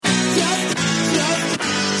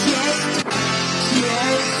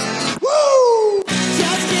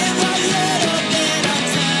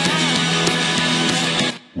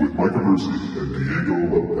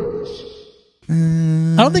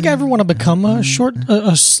think I ever want to become a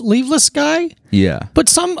a sleeveless guy. Yeah.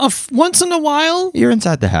 But once in a while, You're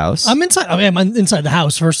inside the house. I'm inside. I'm inside the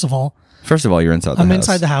house. First of all, you're inside the house. I'm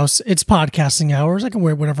inside the house. It's podcasting hours. I can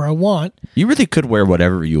wear whatever I want. You really could wear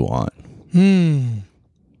whatever you want.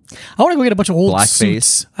 I want to go get a bunch of old Blackface?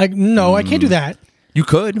 suits. No, I can't do that. You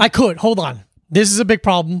could. I could. Hold on. This is a big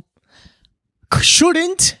problem.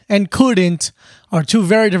 Shouldn't and couldn't are two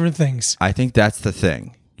very different things. I think that's the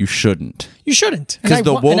thing. You shouldn't. You shouldn't. And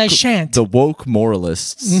Because I shan't. The woke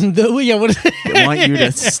moralists They want you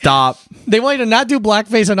to stop. They want you to not do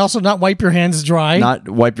blackface and also not wipe your hands dry. Not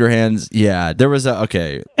wipe your hands. Yeah. There was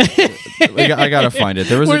okay. I gotta find it.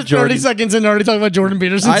 There was We're a Jordan. 30 seconds in and already talking about Jordan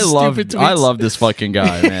Peterson's stupid tweets. I love this fucking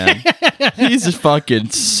guy, man. He's just fucking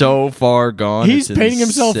so far gone. He's It's painting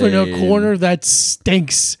himself in a insane. corner that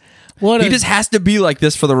stinks. He just has to be like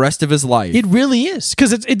this for the rest of his life. It really is.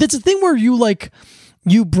 Because it's a thing where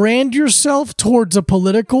you brand yourself towards a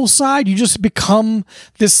political side. You just become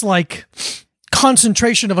this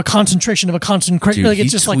concentration of a concentration of a concentration. Dude,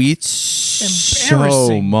 It's just tweets so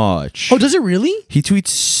embarrassing. much. Oh, does it really? He tweets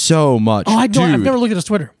so much. Oh, I don't. I've Dude, never looked at his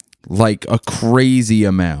Twitter. like a crazy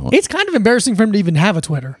amount. It's kind of embarrassing for him to even have a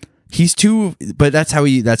Twitter. He's too, but that's how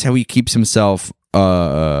he keeps himself.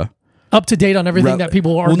 Up to date on everything that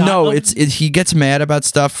people are. Well, not. no, he gets mad about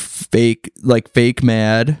stuff fake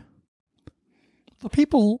mad, The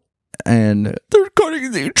people. and they're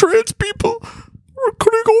cutting the trans people. Are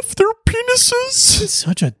cutting off their penises. He's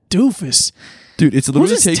such a doofus. Dude, it's literally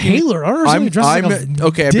Who's this taking. Taylor? I don't understand. He dresses like a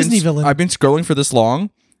okay. Disney villain. I've been scrolling for this long.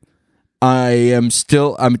 I'm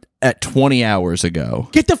at 20 hours ago.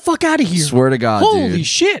 Get the fuck out of here! Swear to God, Holy dude.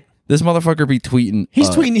 shit! This motherfucker be tweeting. He's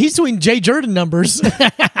tweeting Jay Jordan numbers.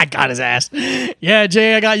 I got his ass. Yeah,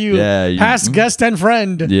 Jay, I got you. Yeah, Past guest and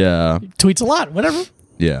friend. Yeah. Tweets a lot. Whatever.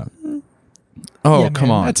 Yeah. Oh, Yeah, come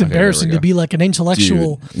man, on. That's Okay, there we embarrassing go. to be like an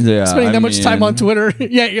intellectual. Dude, yeah, spending that I much time on mean- Twitter.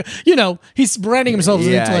 Yeah, he's branding himself as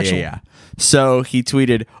an intellectual. Yeah. So he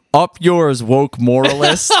tweeted, "Up yours, woke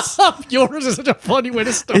moralists." Yours is such a funny way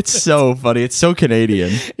to start. It's so funny. It's so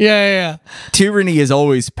Canadian. Yeah. Tyranny is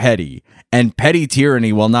always petty, and petty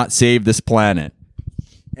tyranny will not save this planet.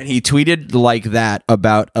 And he tweeted like that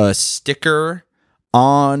about a sticker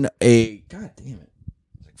on a. God damn it!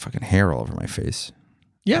 Like fucking hair all over my face.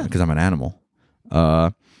 Yeah. Because I'm an animal.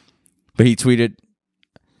 But he tweeted.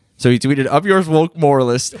 So he tweeted, "Up yours, woke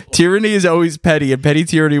moralist. Tyranny is always petty, and petty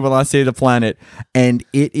tyranny will not save the planet." And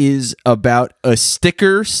it is about a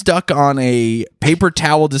sticker stuck on a paper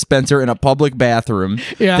towel dispenser in a public bathroom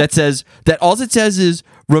that all it says is,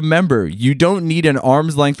 "Remember, you don't need an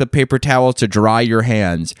arm's length of paper towel to dry your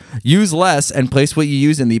hands. Use less and place what you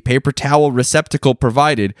use in the paper towel receptacle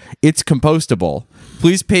provided. It's compostable.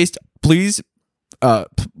 Please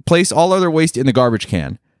place all other waste in the garbage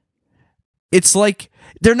can." It's like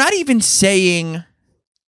they're not even saying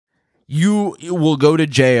you will go to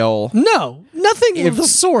jail. No, nothing of the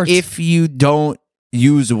sort. If you don't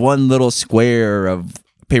use one little square of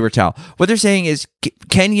paper towel. What they're saying is,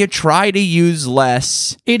 can you try to use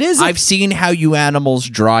less? It is. I've seen how you animals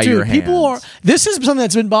dry your hands. People are. This is something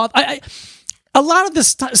that's been bothered. A lot of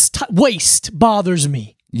this waste bothers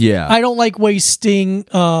me. Yeah. I don't like wasting.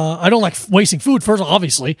 I don't like wasting food. First,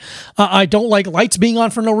 obviously, I don't like lights being on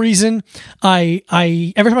for no reason. I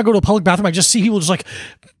every time I go to a public bathroom, I just see people just like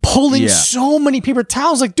pulling so many paper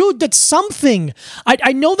towels. Like, dude, that's something.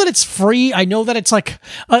 I know that it's free. I know that it's like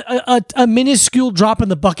a minuscule drop in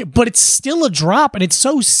the bucket, but it's still a drop, and it's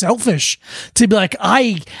so selfish to be like,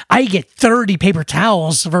 I get 30 paper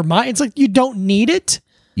towels for my. It's like, you don't need it.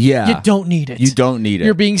 Yeah. You don't need it. You don't need it.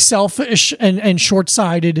 You're being selfish and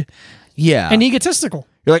short-sighted. Yeah. And egotistical.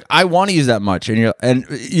 You're like, I want to use that much. And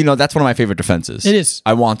that's one of my favorite defenses. It is.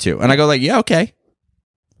 I want to. And I go like, yeah, okay.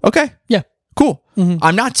 Okay. Yeah. Cool.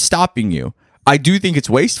 I'm not stopping you. I do think it's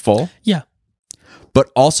wasteful. Yeah. But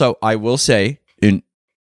also, I will say, in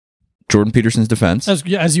Jordan Peterson's defense, As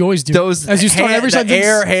you always do. As you start every sentence.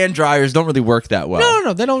 air hand dryers don't really work that well.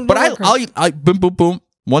 No, they don't. But don't work. I boom, boom, boom.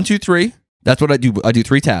 1, 2, 3. That's what I do. I do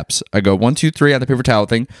 3 taps. I go 1, 2, 3 on the paper towel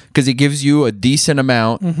thing because it gives you a decent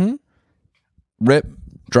amount. Rip,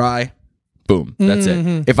 dry, boom. That's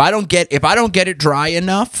it. If I don't get it dry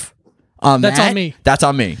enough, That's on me. That's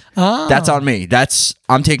on me. That's on me.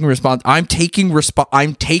 I'm taking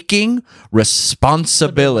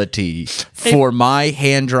responsibility for my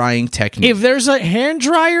hand drying technique. If there's a hand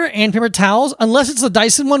dryer and paper towels, unless it's the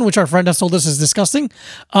Dyson one, which our friend has told us is disgusting.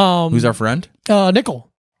 Who's our friend? Nickel.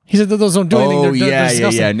 He said that those don't do anything. They're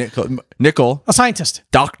disgusting. Nickel. A scientist.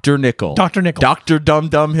 Dr. Nickel. Dr. Nickel. Dr. Dum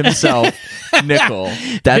Dum himself. Nickel.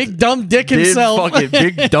 That's Big dumb dick himself. Fucking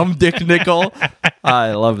big dumb dick Nickel.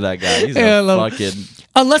 I love that guy. He's Yeah, I a love- fucking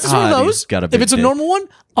Unless it's one of God, those. he's got a If big it's a dick. normal one,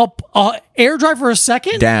 I'll air dry for a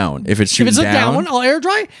second. down. If it's If shooting it's a down, down one, I'll air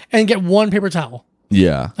dry and get one paper towel.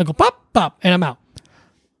 yeah. I go pop, pop, and I'm out.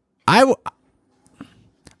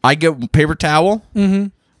 I get paper towel,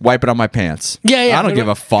 wipe it on my pants. Yeah. I don't give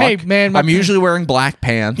a fuck. Hey, man, my I'm usually wearing black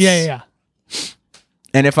pants. Yeah.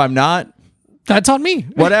 And if I'm not, That's on me.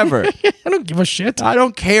 whatever. I don't give a shit. I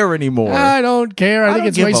don't care anymore. I don't care. I think don't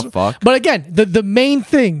it's give a wasteful. fuck. But again, the main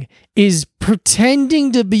thing is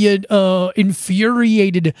pretending to be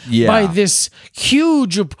infuriated Yeah. by this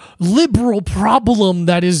huge liberal problem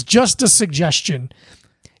that is just a suggestion.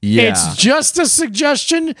 Yeah. It's just a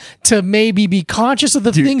suggestion to maybe be conscious of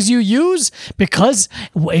the things you use because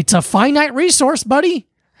it's a finite resource, buddy.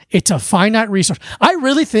 It's a finite resource. I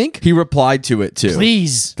really think, He replied to it too.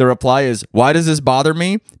 please. The reply is, why does this bother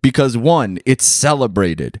me? Because 1, it's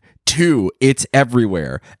celebrated. 2, it's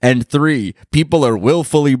everywhere. And 3, people are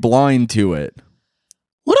willfully blind to it.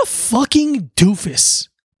 What a fucking doofus.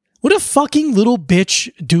 What a fucking little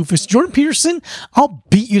bitch doofus. Jordan Peterson, I'll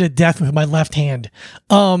beat you to death with my left hand.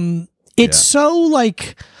 It's so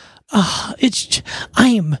like I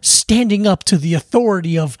am standing up to the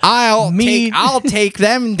authority of I'll me. take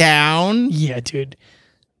them down. Yeah, dude.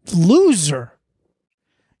 Loser.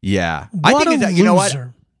 Yeah. What I think a it's, you know what?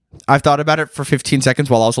 loser. I've thought about it for 15 seconds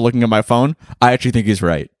while also looking at my phone. I actually think he's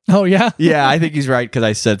right. Oh yeah? Yeah, I think he's right because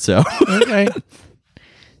I said so. Okay.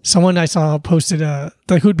 Someone I saw posted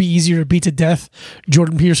like who'd be easier to beat to death,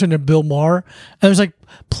 Jordan Peterson or Bill Maher. And I was like,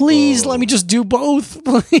 please let me just do both.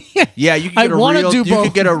 Yeah, you I could wanna do you both.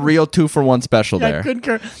 could get a real 2-for-1 special I there. couldn't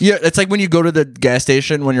care. Yeah, it's like when you go to the gas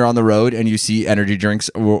station when you're on the road and you see energy drinks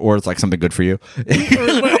or it's like something good for you. or like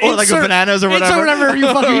a Insert- bananas or insert whatever. whatever you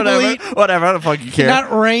fucking whatever, eat. whatever, I don't fucking care.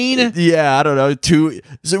 Not rain. Yeah, I don't know.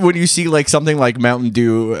 So when you see like something like Mountain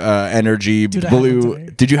Dew energy Dude, I had one blue,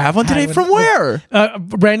 today. did you have one today? had From one. where?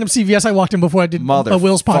 Random CVS I walked in before I did a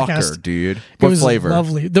Will's podcast. Motherfucker, dude. It What was flavor?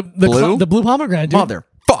 lovely. The Blue? the blue pomegranate, dude.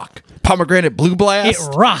 Motherfuck. Pomegranate Blue It Blast.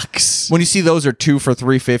 rocks. When you see those are 2 for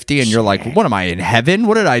 $3.50 and you're like, what am I in heaven?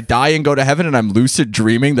 What did I die and go to heaven and I'm lucid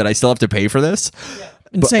dreaming that I still have to pay for this?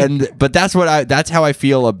 Insane. But that's how I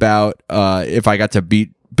feel about if I got to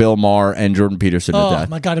beat Bill Maher and Jordan Peterson to Oh death.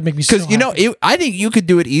 my god, it makes me so Because I think you could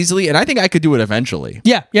do it easily, and I think I could do it eventually.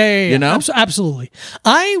 Yeah. You know? Absolutely.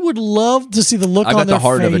 I would love to see the look I on got their the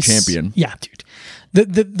heart face. of a champion. Yeah, dude.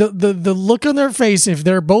 The look on their face if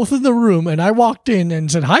they're both in the room and I walked in and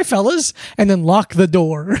said, "Hi, fellas," and then lock the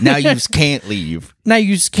door. Now you just can't leave, Now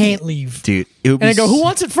you just can't leave. dude. It would be And I go, "Who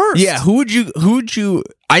wants it first?" Yeah, who would you?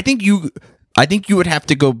 I think you would have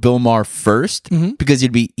to go Bill Maher 1st because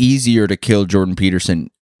it'd be easier to kill Jordan Peterson.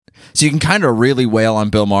 So you can kind of really wail on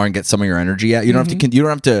Bill Maher and get some of your energy out. You don't have to. You don't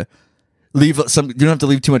have to leave some. You don't have to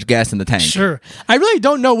leave too much gas in the tank. Sure. I really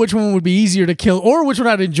don't know which one would be easier to kill or which one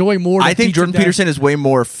I'd enjoy more. To I think beat to Jordan death. Peterson is way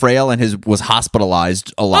more frail and was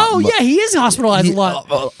hospitalized a lot. Oh yeah, he is hospitalized a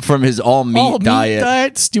lot. From his all meat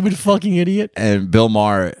diet. Stupid fucking idiot. And Bill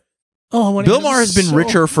Maher. Oh, I wanna Bill go Maher has been so-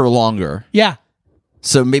 richer for longer. Yeah.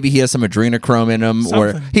 So maybe he has some adrenochrome in him,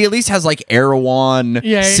 or Something. he at least has like Erewhon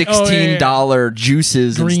Yeah, $16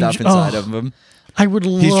 juices and Green stuff ju- inside oh. of him. I would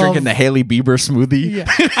love. He's drinking the Haley Bieber smoothie. Yeah.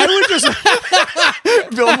 I would just.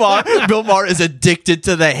 Bill Maher is addicted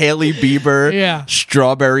to the Haley Bieber Yeah.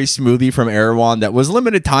 strawberry smoothie from Erewhon that was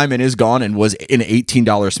limited time and is gone and was an $18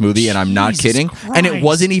 smoothie, and I'm not Jesus kidding. And it Christ.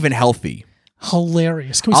 wasn't even healthy.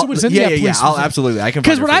 Hilarious. Can we see what's in there? Yeah. please? I'll absolutely. I can.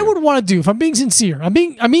 Because find what it I for you. would want to do, if I'm being sincere, I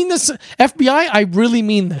mean this, FBI, I really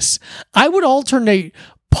mean this. I would alternate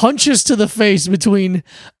punches to the face between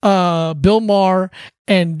Bill Maher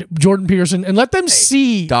and Jordan Peterson and let them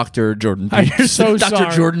see Dr. Jordan I'm Peterson. so Dr.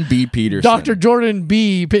 sorry. Jordan B. Peterson. Dr. Jordan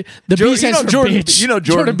B. The B stands for bitch. You know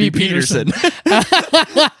Jordan B. Peterson.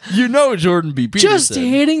 You know Jordan B. Peterson. Just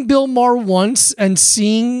hitting Bill Maher once and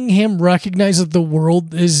seeing him recognize that the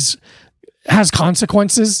world has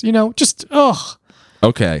consequences, just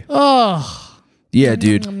Okay. Yeah,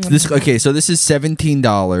 dude. So this is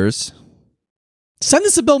 $17. Send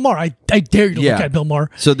this to Bill Maher. I dare you to Yeah. look at Bill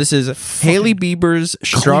Maher. So this is Haley Bieber's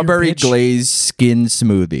strawberry bitch. glazed skin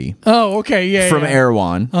smoothie Oh, okay, yeah, from yeah.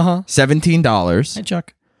 Erewhon. Uh-huh. $17. Hey,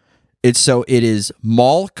 Chuck. It is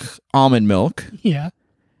Malk almond milk, Yeah.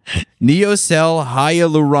 Neocell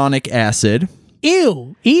hyaluronic acid,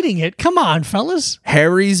 Ew, eating it. Come on, fellas.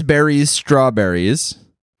 Harry's berries strawberries,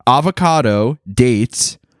 avocado,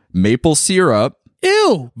 dates, maple syrup,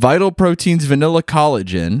 Ew. Vital Proteins vanilla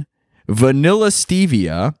collagen, vanilla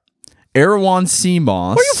stevia, Erewhon sea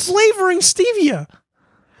moss, Where are you flavoring stevia?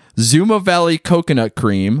 Zuma Valley coconut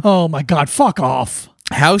cream, Oh my God, fuck off.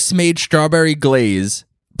 house-made strawberry glaze,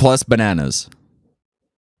 plus bananas.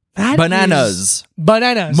 That Bananas.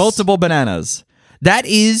 Bananas. Multiple bananas. That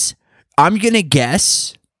is, I'm going to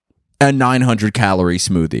guess, a 900 calorie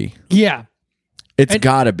smoothie. Yeah. It's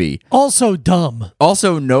got to be. Also dumb.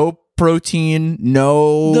 Also, no protein,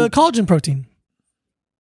 no... The collagen protein.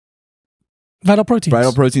 Vital Proteins.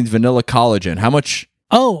 Vital Proteins, vanilla collagen. How much...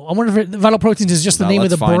 Oh, I wonder if Vital Proteins is just the name of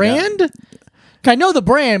the let's find brand? I know the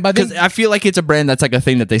brand, but Because I feel like it's a brand that's like a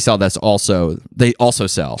thing that they sell they also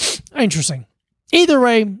sell. Interesting. Either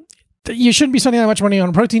way, you shouldn't be spending that much money on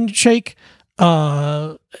a protein shake.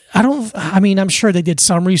 I'm sure they did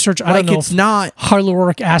some research. I don't know it's not...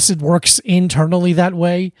 hyaluronic acid works internally that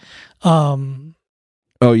way. Oh,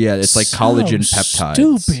 yeah, it's like collagen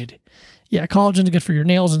peptides. Stupid. Yeah, collagen is good for your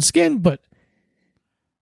nails and skin, but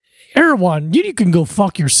Erewhon, you can go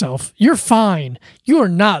fuck yourself. You're fine. You are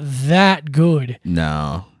not that good.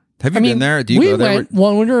 No. Have you been there? Do you go there?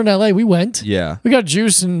 When we were in LA, we went. Yeah. We got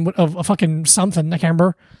juice and a fucking something, I can't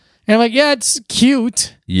remember. And I'm like, yeah, it's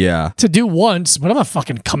cute Yeah. to do once, but I'm not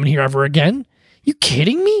fucking coming here ever again. You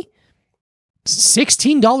kidding me?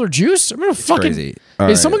 $16 juice? I'm gonna fucking... Crazy.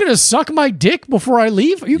 Is someone gonna suck my dick before I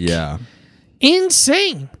leave? Are you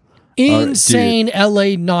insane? Insane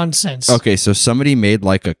LA nonsense. Okay, so somebody made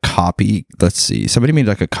like a copy. Let's see. Somebody made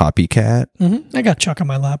like a copycat. Mm-hmm. I got Chuck on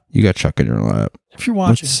my lap. You got Chuck in your lap. If you're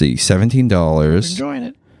watching, let's see. $17. Enjoying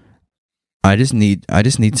it. I just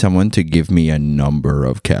need someone to give me a number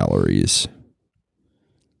of calories.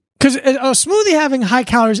 Because a smoothie having high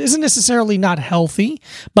calories isn't necessarily not healthy,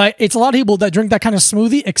 but it's a lot of people that drink that kind of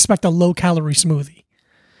smoothie expect a low calorie smoothie.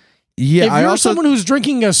 Yeah, if you're someone who's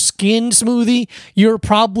drinking a skin smoothie, you're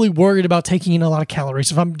probably worried about taking in a lot of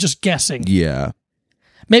calories. If I'm just guessing, yeah,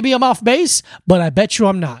 maybe I'm off base, but I bet you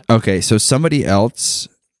I'm not. Okay, so somebody else,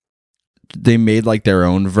 they made like their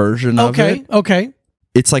own version of it. Okay.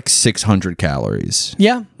 It's like 600 calories.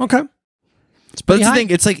 Yeah. Okay. But that's the thing.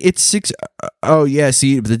 It's like it's 6. Oh yeah.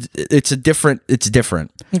 See, it's different.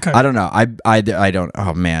 Okay. I don't know. I don't.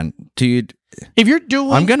 Oh man, dude. If you're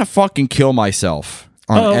doing, I'm gonna fucking kill myself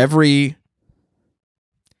on every.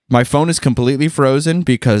 My phone is completely frozen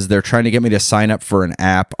because they're trying to get me to sign up for an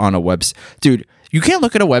app on a website. Dude, you can't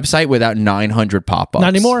look at a website without 900 pop-ups. Not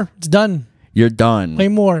anymore. It's done. You're done. Way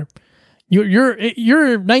more. You're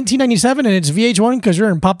 1997 and it's VH1 because you're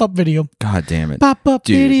in pop-up video. God damn it. Pop-up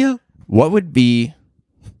video. What would be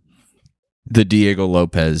the Diego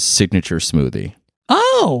Lopez signature smoothie?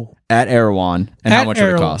 Oh. At Erewhon. And how much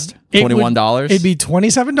would it cost? $21? It'd be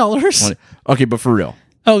 $27. Okay, but for real.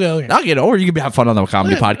 Okay. I'll get it. Or you can have fun on the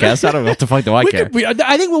comedy podcast. I don't know what the fuck do I care.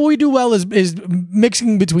 I think what we do well is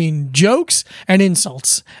mixing between jokes and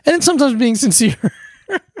insults. And then sometimes being sincere.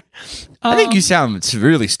 I think you sound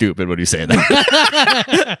really stupid when you say that.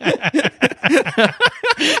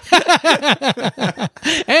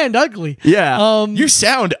 And ugly. Yeah. You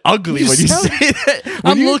sound ugly when you say that.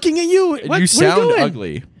 I'm looking at you. You sound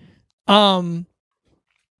ugly.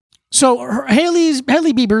 So Hailey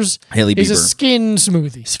Bieber's is a skin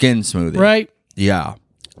smoothie. Skin smoothie. Right? Yeah.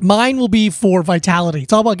 Mine will be for vitality.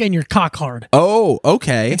 It's all about getting your cock hard. Oh,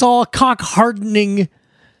 okay. It's all cock hardening.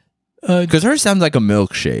 Because hers sounds like a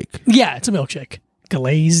milkshake. Yeah, it's a milkshake.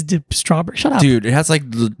 Glazed strawberry. Shut up. Dude, it has like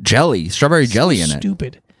jelly, strawberry jelly in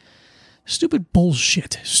it. Stupid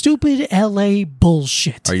bullshit. Stupid LA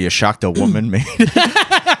bullshit. Are you shocked a woman made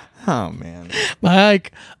it? Oh, man.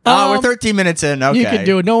 Like, we're 13 minutes in. Okay. You can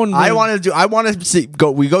do it. No one. I want to see.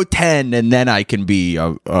 We go 10, and then I can be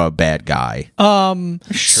a bad guy. My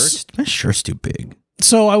shirt's too big.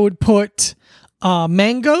 So I would put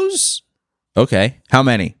mangoes. Okay. How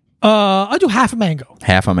many? I do half a mango.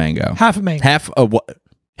 Half a mango. Half a mango. Half a what?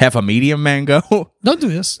 Half a medium mango. Don't do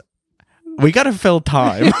this. We gotta fill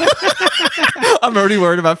time. I'm already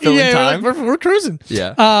worried about filling time. We're cruising.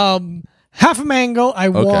 Yeah. Half a mango. I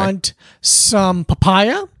want some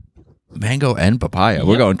papaya. Mango and papaya.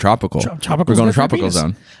 We're going tropical. We're going to tropical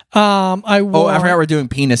zone. I forgot we're doing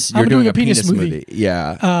penis. You're doing a penis smoothie.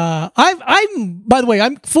 Yeah. I'm. By the way,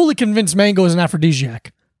 I'm fully convinced mango is an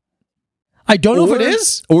aphrodisiac. I don't know if it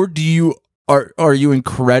is. Or do you are you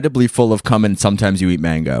incredibly full of cum and sometimes you eat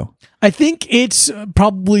mango? I think it's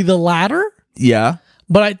probably the latter. Yeah.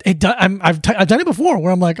 But I've done it before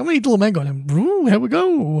where I'm like, I'm gonna eat a little mango and here we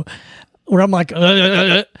go. Where I'm like,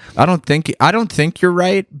 I don't think you're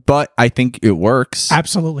right, but I think it works.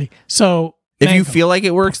 Absolutely. So if you feel like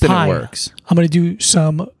it works, then it works. I'm gonna do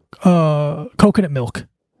some coconut milk.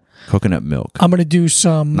 Coconut milk. I'm gonna do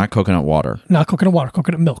some not coconut water. Not coconut water,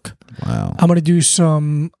 coconut milk. Wow. I'm gonna do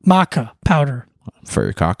some maca powder. For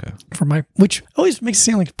your caca. For my, which always makes it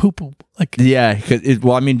sound like poo-poo. Like, yeah, because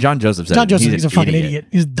John Joseph said John Joseph, he's a fucking idiot.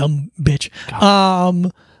 He's a dumb bitch.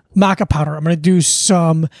 maca powder. I'm going to do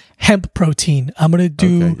some hemp protein. I'm going to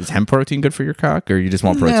do. Okay. Is hemp protein good for your cock, or you just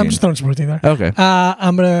want protein? I'm just throwing some protein there. Okay.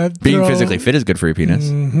 I'm going to Being physically fit is good for your penis.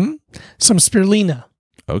 some spirulina.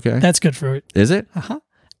 Okay. That's good for it. Is it?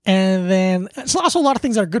 And then it's also a lot of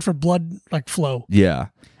things that are good for blood like flow. Yeah.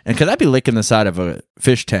 And could I be licking the side of a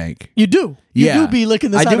fish tank? You do. You do be licking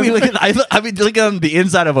the side I do be of licking. I be licking on the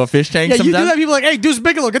inside of a fish tank. Yeah, sometimes. you do that. People are like, hey, Deuce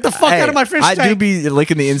Bigelow, get the fuck out of my fish tank. I do be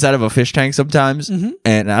licking the inside of a fish tank sometimes,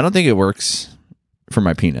 and I don't think it works for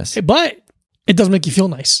my penis. But it does make you feel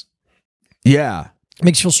nice. Yeah. It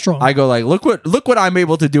makes you feel strong. I go like, look what I'm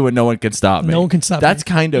able to do, and no one can stop me. No one can stop That's me.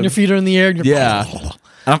 kind of And your feet are in the air. And you're yeah.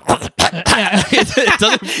 It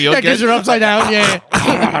doesn't feel good. because you're upside down. Yeah.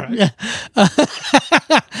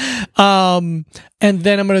 And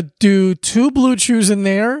then I'm gonna do 2 Blue Chews in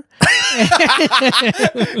there,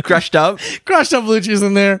 Crushed up. crushed up Blue Chews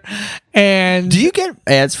in there, and Do you get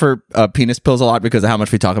ads for penis pills a lot because of how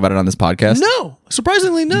much we talk about it on this podcast? no,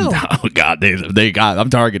 surprisingly no. Oh God, they got.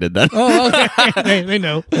 I'm targeted then. Oh, okay. they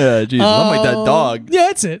know. Yeah, Jesus, I'm like that dog, Yeah,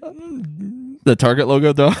 that's it. the Target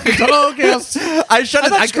logo dog. Oh, okay. I should I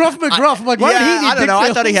thought Scruff McGruff. I'm like, why did he need I don't dick know.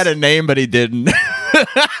 I thought he pills? had a name, but he didn't.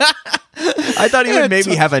 I thought he would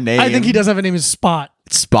maybe have a name. I think he does have a name as Spot.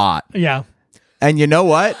 Spot. Yeah. And you know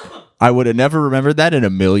what? I would have never remembered that in a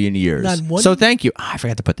million years. Not one- So thank you. I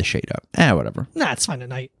forgot to put the shade up. Whatever. Nah, it's fine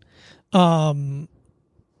tonight.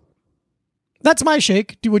 That's my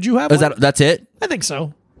shake. Would you have Is one? that's it? I think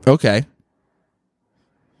so. Okay.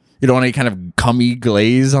 You don't want any kind of cummy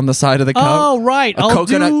glaze on the side of the cup? Oh, right. A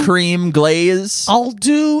coconut cream glaze? I'll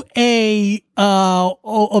do a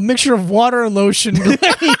mixture of water and lotion.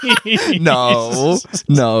 No.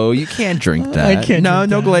 No, you can't drink that. I can't. No,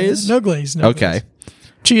 drink no that. glaze? No glaze. No Okay. glaze.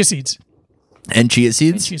 Chia seeds. And chia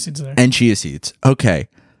seeds? Chia seeds in there. And chia seeds. Okay.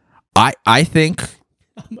 I think...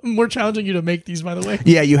 We're challenging you to make these, by the way.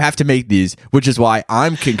 Yeah, you have to make these, which is why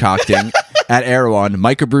I'm concocting at Erewhon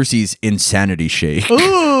Micah Brucey's Insanity Shake.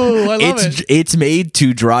 Ooh, I love it. It's made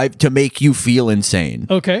to make you feel insane.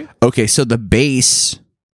 Okay. Okay, so the base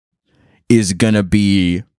is gonna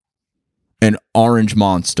be an orange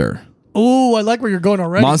monster. Ooh, I like where you're going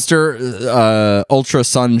already. Monster Ultra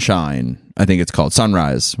Sunshine, I think it's called.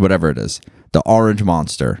 Sunrise, whatever it is. The orange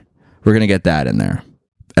monster. We're gonna get that in there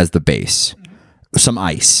as the base. Some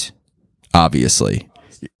ice, obviously.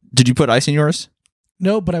 Did you put ice in yours?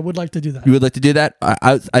 No, but I would like to do that. You would like to do that?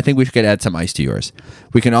 I think we could add some ice to yours.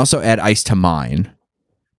 We can also add ice to mine.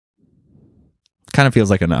 Kind of feels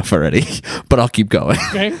like enough already, but I'll keep going.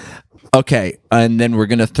 Okay. Okay, and then we're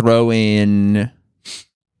going to throw in...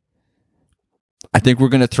 I think we're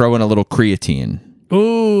going to throw in a little creatine.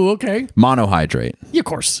 Ooh, okay. Monohydrate. Yeah, of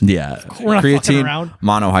course. Yeah. We're not fucking Creatine, around.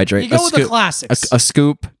 monohydrate. You go with the classics. A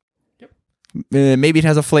scoop. Maybe it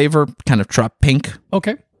has a flavor, kind of pink.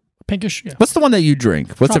 Okay. Pinkish, yeah. What's the one that you drink?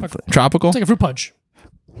 What's Tropical. it? Tropical? It's like a fruit punch.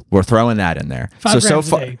 We're throwing that in there. 5 so grams a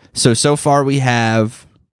far, day. so far we have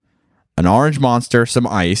an orange monster, some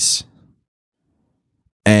ice,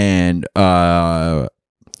 and a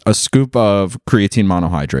scoop of creatine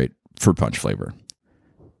monohydrate, fruit punch flavor.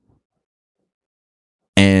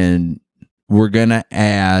 And we're gonna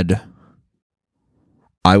add,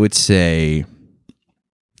 I would say,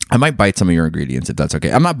 I might bite some of your ingredients if that's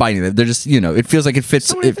okay. I'm not biting them. They're just, it feels like it fits.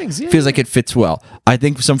 So many It things, yeah, feels like it fits well. I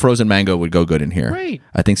think some frozen mango would go good in here. Great.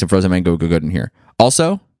 I think some frozen mango would go good in here.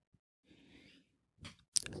 Also,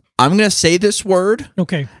 I'm going to say this word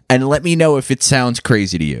Okay. and let me know if it sounds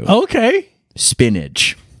crazy to you. Okay.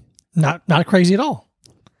 Spinach. Not crazy at all.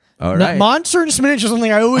 All right. Monster and spinach is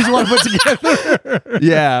something I always want to put together.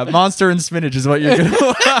 Yeah, monster and spinach is what you're going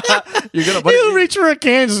to... You reach for a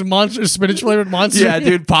can, it's monster, spinach flavored monster. Yeah,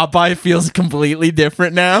 dude, Popeye feels completely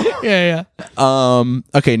different now. Yeah.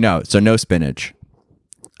 Okay, no. So no spinach.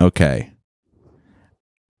 Okay.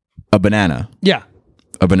 A banana. Yeah.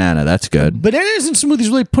 A banana, that's good. Bananas and smoothies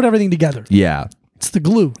really put everything together. Yeah. It's the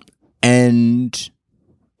glue. And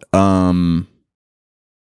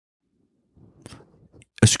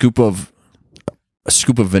a scoop of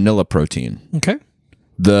vanilla protein. Okay.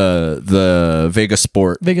 The Vega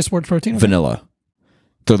Sport Vegas Sports Protein. Okay. vanilla.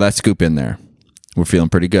 Throw that scoop in there. We're feeling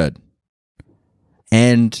pretty good.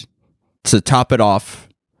 And to top it off,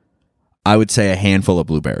 I would say a handful of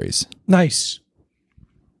blueberries. Nice.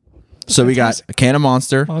 So we got a can of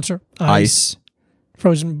Monster, Monster. ice,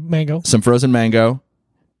 Frozen mango. some frozen mango,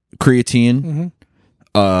 creatine,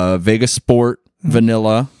 Vega Sport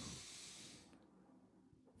vanilla,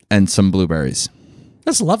 and some blueberries.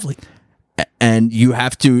 That's lovely. And you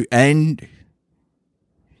have to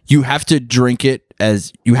drink it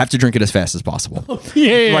as fast as possible.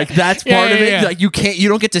 Yeah. Like that's part of it. Yeah. Like you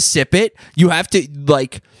don't get to sip it. You have to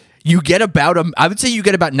you get about I would say you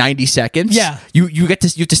get about 90 seconds. Yeah. You have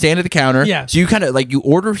to stand at the counter. Yeah. So you kind of like you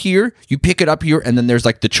order here, you pick it up here, and then there's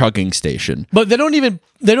like the chugging station. But they don't even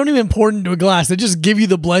pour it into a glass. They just give you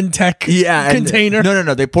the Blend Tech container.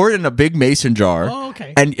 No. They pour it in a big mason jar. Oh,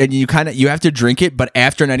 okay. And you have to drink it, but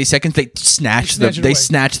after 90 seconds they snatch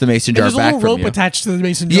the mason jar There's back a little from rope you. attached to the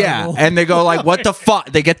mason jar. Yeah, and they go like, "What the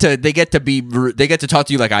fuck?" They get to talk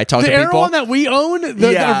to you like I talk to The people. Erewhon that we own,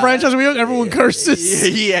 the franchise we own, everyone curses.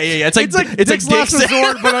 Yeah. It's like Dick's Last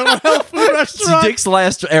Resort, but a health food restaurant. Dick's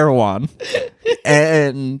Last Erewhon.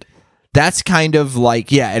 And that's kind of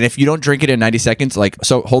like, and if you don't drink it in 90 seconds, like,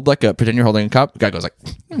 so pretend you're holding a cup. The guy goes like,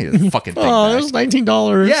 "Give me the fucking thing Oh, back." it was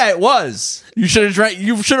 $19. Yeah, it was. You should have drank.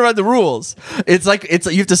 You should have read the rules. It's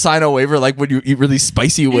you have to sign a waiver like when you eat really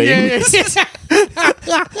spicy wings. Yeah.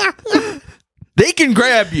 They can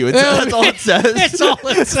grab you. That's all it says. That's all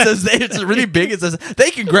it says. It's really big. It says they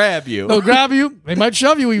can grab you. They'll grab you. They might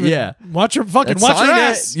shove you even. Yeah. Watch your And watch your sign it.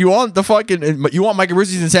 ass. You want Mike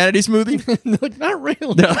Bruce's insanity smoothie? Like, not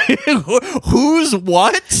really. Who's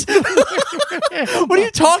what? What are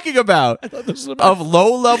you talking about? Of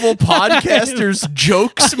low-level podcasters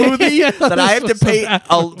joke smoothie that I have to pay a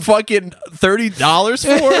fucking $30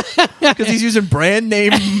 for because he's using brand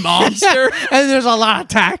name Monster. And there's a lot of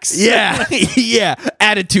tax. Yeah,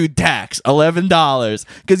 attitude tax, $11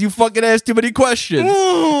 because you fucking asked too many questions.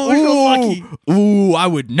 Ooh, I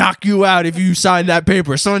would knock you out if you signed that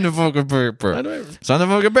paper. Sign the fucking paper. Sign the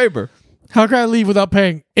fucking paper. How can I leave without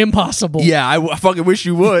paying? Impossible. Yeah, I fucking wish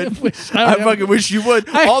you would. I fucking wish you would.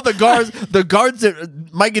 All the guards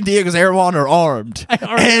at Mike and Diego's Erewhon are armed,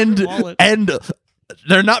 and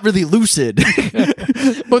they're not really lucid.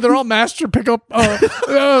 But they're all master pickpocketers,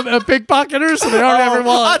 so they don't have every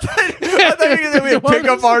wallet. I thought you were going to be a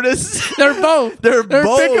pickup artist. They're both. They're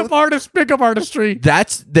both. Pickup artistry.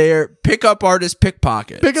 That's their pickup artist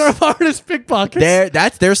pickpocket. Pickup artist pickpockets.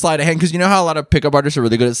 That's their sleight of hand, because you know how a lot of pickup artists are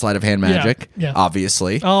really good at sleight of hand magic? Yeah.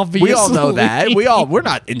 Obviously. We all know that. We're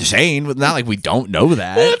not insane. It's not like we don't know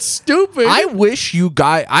that. That's stupid. I wish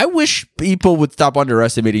people would stop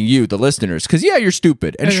underestimating you, the listeners, because you're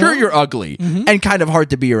stupid. And sure, you're ugly and kind of hard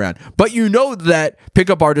to be around. But you know that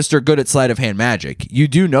pickup artists are good at sleight of hand magic. You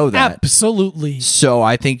do know that. Absolutely. So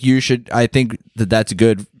I think that's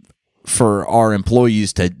good for our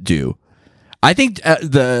employees to do. I think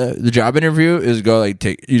the job interview is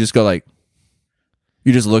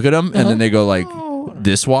you just look at them and then they go like,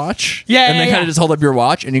 "This watch?" Yeah. And they kind of just hold up your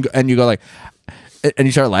watch and you go like, and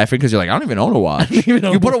you start laughing because you're like, "I don't even own a watch."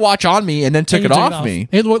 You put a watch on me and then took it off me.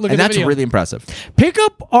 Hey, look at and the that's video. really impressive.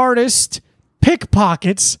 Pickup artist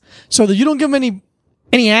pickpockets, so that you don't give them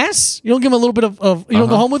any ass. You don't give them a little bit of you don't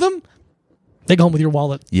go home with them. They go home with your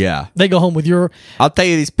wallet. Yeah. They go home with your I'll tell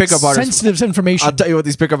you, these pickup artists. sensitive information. I'll tell you what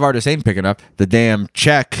these pickup artists ain't picking up: the damn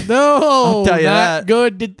check. No, I'll tell you not that.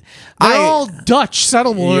 good. They're all Dutch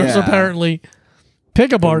settlers, apparently.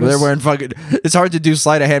 Pickup artists. They're wearing fucking. It's hard to do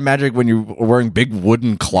sleight of hand magic when you're wearing big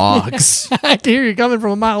wooden clogs. I can hear you coming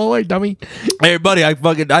from a mile away, dummy. Hey, buddy, I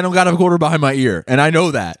don't got a quarter behind my ear, and I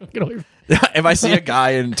know that. Get away. If I see a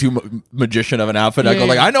guy in too magician of an outfit, I go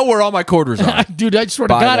like, Yeah. I know where all my quarters are. Dude, I swear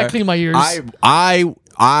to God, I clean my ears.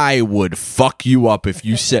 I would fuck you up if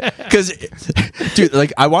you said, because, dude,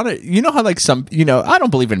 like, I want to, you know how like I don't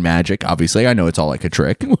believe in magic. Obviously, I know it's all like a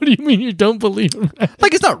trick. What do you mean you don't believe in that?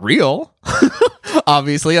 Like, it's not real.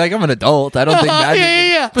 Obviously, like, I'm an adult. I don't think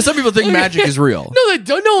magic. Yeah. But some people think magic is real. No, they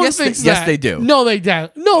don't. No one Yes, thinks that. yes, they do. No, they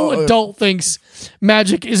don't. No adult thinks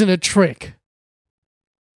magic isn't a trick.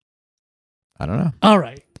 I don't know. All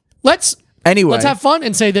right. Let's have fun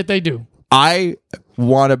and say that they do. I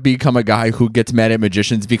want to become a guy who gets mad at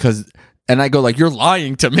magicians and I go like, "You're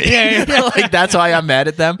lying to me." Yeah. Like, that's why I'm mad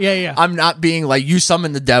at them. Yeah. I'm not being like, "You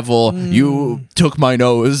summoned the devil, you took my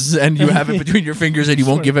nose, and you have it between your fingers, and you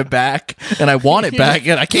won't give it back, and I want it back,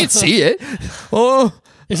 and I can't see it." Oh,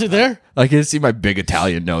 Is it there? I can see my big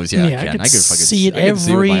Italian nose. Yeah, I can. I can fucking see it I can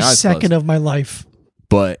see it with my every eyes second closed. of my life.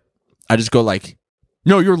 But I just go like,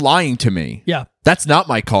 "No, you're lying to me. Yeah. That's not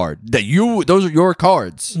my card. Those are your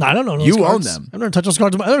cards. No, I don't know those You cards. own them. I've never touched those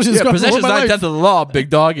cards. I've never seen those Yeah, cards possession's in my life. 9/10 of the law, big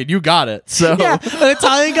dog, and you got it." So Yeah, an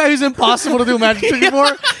Italian guy who's impossible to do a magic trick before.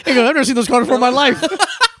 He goes, "I've never seen those cards before in my life."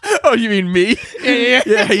 Oh, you mean me? Yeah.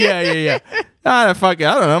 Fuck it.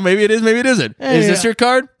 I don't know. Maybe it is. Maybe it isn't. Is this your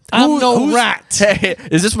card? I'm no rat. Hey,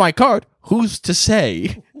 is this my card? Who's to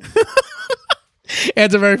say?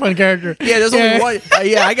 It's a very fun character. Yeah, there's only one.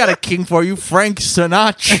 I got a king for you, Frank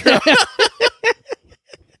Sinatra.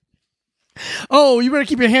 Oh, you better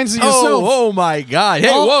keep your hands to yourself. Oh my God! Hey,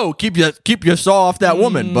 whoa! Keep your saw off that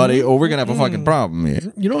woman, buddy, or we're gonna have a fucking problem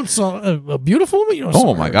here. You don't saw a beautiful woman. You don't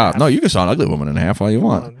Oh my God! No, you can saw an ugly woman in half all you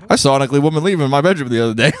want. I saw an ugly woman leaving my bedroom the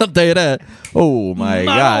other day. I'll tell you that. Oh my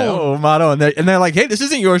God! Oh, Mado, and they're like, hey, this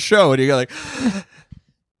isn't your show, and you're like,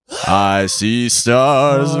 I see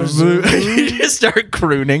stars. You just start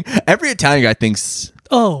crooning. Every Italian guy thinks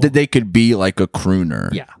that they could be like a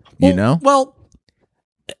crooner. Yeah. You know? Well,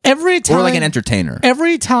 every Italian, or like an entertainer.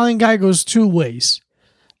 Every Italian guy goes two ways,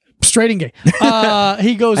 straight and gay.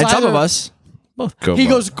 He goes. And either, some of us. Both. He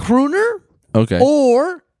goes crooner. Okay.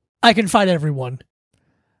 Or I can fight everyone.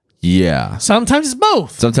 Yeah. Sometimes it's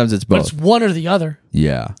both. Sometimes it's But both. it's one or the other.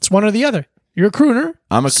 Yeah. It's one or the other. You're a crooner.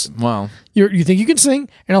 You think you can sing,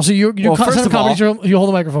 and also you do stand-up comedy. You hold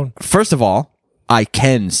the microphone. First of all, I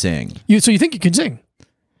can sing. So you think you can sing?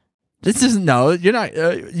 This isn't you're not.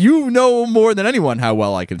 You know more than anyone how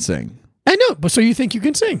well I can sing. I know, but so you think you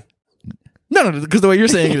can sing? No, because the way you're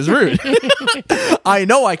saying it is rude. I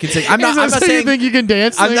know I can sing. I'm not saying saying you think you can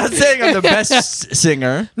dance. I'm not saying I'm the best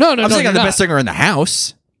singer. No, I'm saying I'm the best singer in the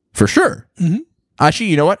house for sure. Mm-hmm. Actually,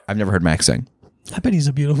 you know what? I've never heard Max sing. I bet he's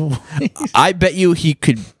a beautiful voice. I bet you he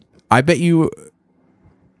could. I bet you,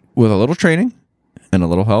 with a little training and a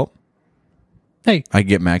little help, hey, I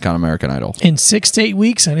get Mac on American Idol. In 6 to 8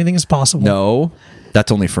 weeks, anything is possible. No,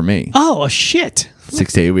 that's only for me. Oh, shit.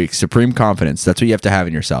 6 to 8 weeks. Supreme confidence. That's what you have to have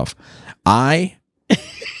in yourself. I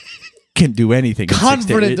can do anything.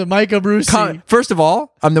 Confident to Micah Brucey. First of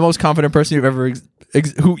all, I'm the most confident person you've ever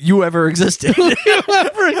who ever existed.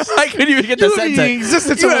 I couldn't even get the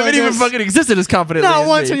sentence. You haven't even fucking existed as confidently. Not as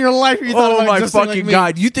once me. in your life you thought Oh about my existing fucking like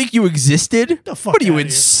God! You think you existed? What are you,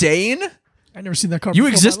 insane? I never seen that car. You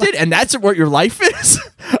existed, and that's what your life is.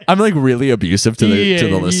 I'm like really abusive to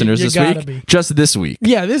the listeners this week. Be. Just this week.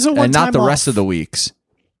 Yeah, this is a one and not the off. rest of the weeks.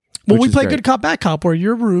 Well, we play good cop, bad cop, where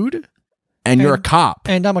you're rude, and you're a cop,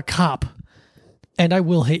 and I'm a cop, and I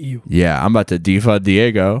will hit you. Yeah, I'm about to defund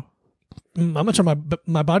Diego. I'm gonna turn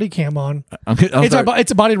my body cam on.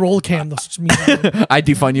 It's a body roll cam. I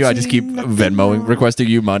defund you. I just keep Venmoing, requesting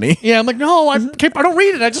you money. Yeah, I'm like, no, I don't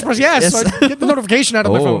read it. I just press yes. So I get the notification out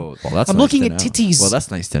of my phone. Well, that's I'm nice looking to at know. titties. Well, that's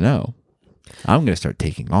nice to know. I'm gonna start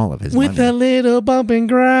taking all of his with money. a little bump and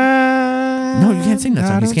grind. No, you can't sing that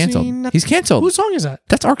song. He's canceled. He's canceled. Whose song is that?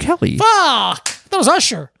 That's R. Kelly. Fuck! That was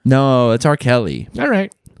Usher. No, it's R. Kelly. All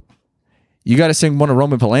right. You got to sing one of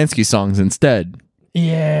Roman Polanski's songs instead.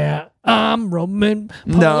 Yeah. I'm Roman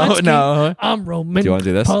Polanski. No. I'm Roman Do you want to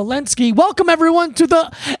do this? Polanski. Welcome, everyone, to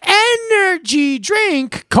the Energy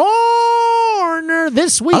Drink Corner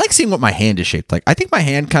this week. I like seeing what my hand is shaped like. I think my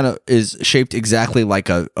hand kind of is shaped exactly like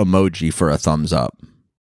a emoji for a thumbs up.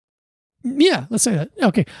 Yeah, let's say that.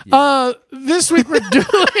 Okay. Yeah. This week we're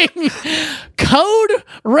doing Code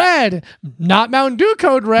Red. Not Mountain Dew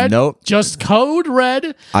Code Red. Nope. Just Code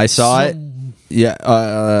Red. I saw it. Yeah,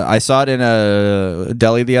 I saw it in a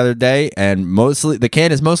deli the other day, and mostly the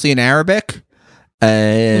can is mostly in Arabic.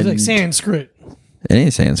 And it's like Sanskrit. It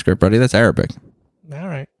ain't Sanskrit, buddy. That's Arabic. All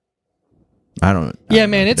right. I don't. Yeah,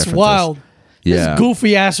 man, it's wild. Yeah, it's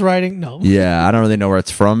goofy ass writing. No. Yeah, I don't really know where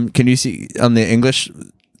it's from. Can you see on the English?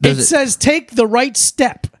 It says take the right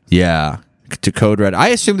step. Yeah, to Code Red. I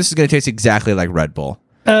assume this is going to taste exactly like Red Bull.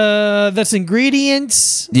 That's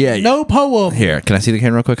ingredients. Yeah. No poem. Here, can I see the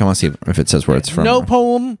can real quick? I want to see if it says where it's from. No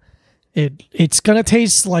poem. It's gonna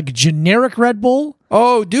taste like generic Red Bull.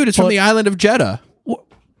 Oh, dude, it's from the island of Jeddah.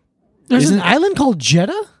 There's an island called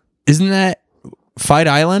Jeddah? Isn't that Fight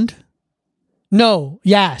Island? No.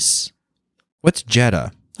 Yes. What's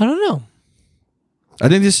Jeddah? I don't know. I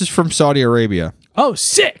think this is from Saudi Arabia. Oh,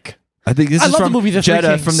 sick. I think this is from the movie The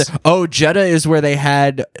Jeddah. Three Kings. Jeddah is where they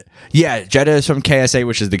had. Yeah, Jeddah is from KSA,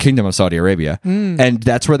 which is the Kingdom of Saudi Arabia, and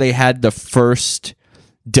that's where they had the first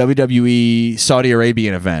WWE Saudi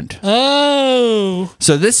Arabian event. Oh,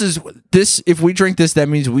 so this. If we drink this, that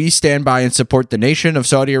means we stand by and support the nation of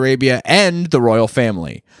Saudi Arabia and the royal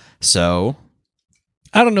family. So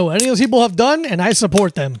I don't know what any of those people have done, and I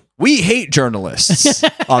support them. We hate journalists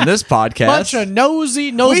on this podcast. Bunch of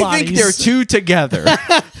nosy nobodies. We think they're two together.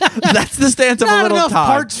 That's the stance of Not a little enough Todd.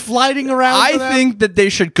 parts flying around. I think that they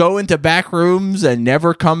should go into back rooms and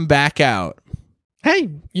never come back out.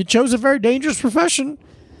 Hey, you chose a very dangerous profession.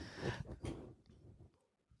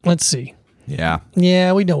 Let's see. Yeah.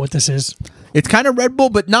 Yeah, we know what this is. It's kind of Red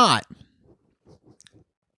Bull, but not.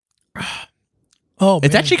 Oh,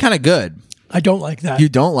 it's man. actually kind of good. I don't like that. You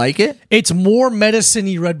don't like it? It's more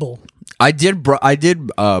medicine-y Red Bull. I did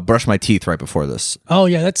brush my teeth right before this. Oh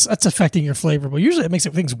yeah, that's affecting your flavor, but usually it makes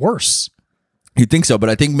things worse. You'd think so, but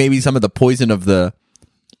I think maybe some of the poison of the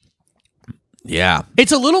Yeah.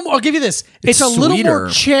 It's a little more. I'll give you this. It's a little more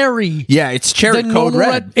sweeter. cherry. Yeah, it's cherry than Code normal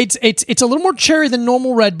Red. It's a little more cherry than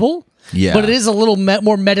normal Red Bull. Yeah. But it is a little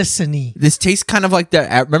more medicine-y. This tastes kind of like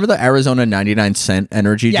remember the Arizona 99-cent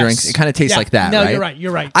energy Yes. drinks? It kind of tastes Yeah. like that, No, right?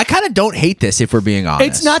 you're right. I kind of don't hate this if we're being honest.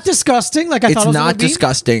 It's not disgusting like I thought it was not gonna be.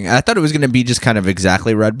 disgusting. I thought it was going to be just kind of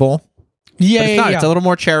exactly Red Bull. Yeah, But it's not. yeah. It's a little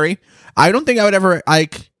more cherry. I don't think I would ever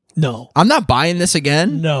No. I'm not buying this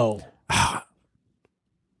again. No. I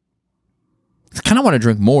kind of want to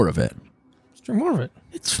drink more of it. Let's drink more of it.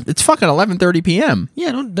 It's fucking 11:30 p.m.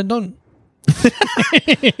 Yeah, don't.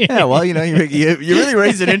 Yeah, well, you really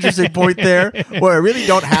raised an interesting point there where I really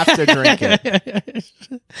don't have to drink it.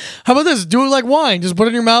 How about this? Do it like wine. Just put it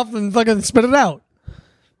in your mouth and fucking spit it out.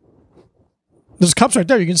 There's cups right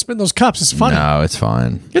there. You can spit in those cups. It's funny. No, it's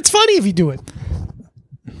fine. It's funny if you do it.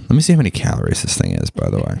 Let me see how many calories this thing is, by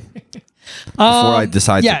the way, before I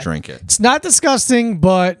decide to drink it. It's not disgusting,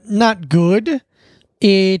 but not good.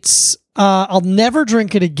 It's I'll never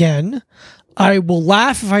drink it again. I will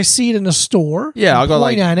laugh if I see it in a store. Yeah, I'll go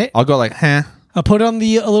point like at it. I'll go like, huh? I'll put it on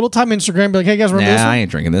the a little time Instagram. Be like, hey guys, remember this Nah, one? I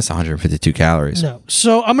ain't drinking this. 152 calories. No.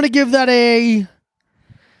 So I'm gonna give that a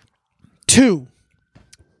 2.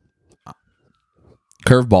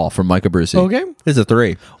 Curveball from Micah Brucey. Okay. It's a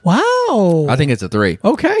 3. Wow. I think it's a 3.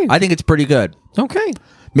 Okay. I think it's pretty good. Okay.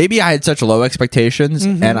 Maybe I had such low expectations,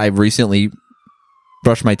 Mm-hmm. and I recently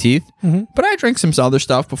brushed my teeth, but I drank some other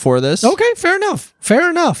stuff before this. Okay. Fair enough. Fair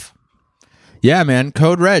enough. Yeah, man.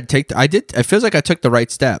 Code Red. It feels like I took the right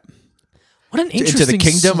step What an into interesting the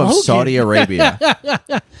kingdom slogan. of Saudi Arabia.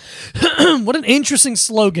 What an interesting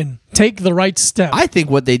slogan. Take the right step. I think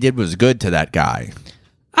what they did was good to that guy.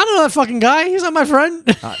 I don't know that fucking guy. He's not my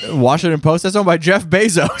friend. Washington Post. That's owned by Jeff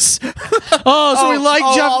Bezos. Oh, so we like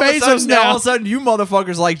Jeff all of a Bezos sudden, now. All of a sudden, you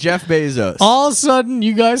motherfuckers like Jeff Bezos. All of a sudden,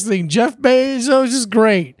 you guys think Jeff Bezos is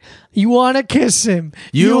great. You want to kiss him.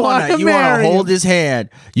 You want to marry hold him. his hand.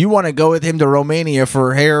 You want to go with him to Romania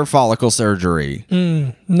for hair follicle surgery.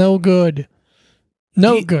 No good.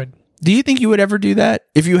 No good. Do you think you would ever do that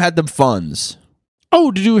if you had the funds?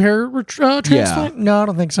 Oh, to do hair transplant? No, I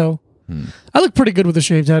don't think so. I look pretty good with a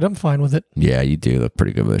shaved head. I'm fine with it. Yeah, you do look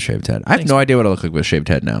pretty good with a shaved head. I have no idea what I look like with a shaved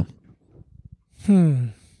head now.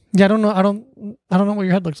 Yeah, I don't know. I don't know what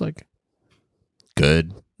your head looks like.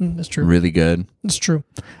 Good. That's true. Really good. That's true.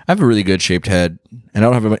 I have a really good shaped head, and I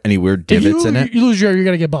don't have any weird divots in it. You lose your hair, you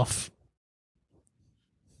got to get buff.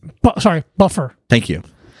 Buffer. Thank you.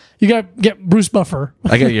 You got to get Bruce Buffer.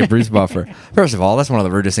 I gotta get Bruce Buffer. First of all, that's one of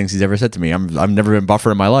the rudest things he's ever said to me. I've never been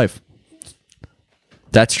buffer in my life.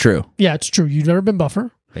 That's true. Yeah, it's true. You've never been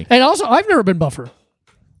buffer. Thank you. And also, I've never been buffer.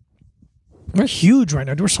 We're huge right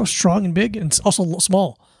now. We're so strong and big and also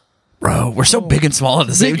small. Bro, we're so big and small at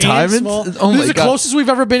the same Big time. and small. Oh This my is the God. closest we've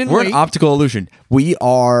ever been in We're weight. an optical illusion. We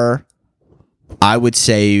are, I would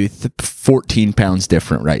say, 14 pounds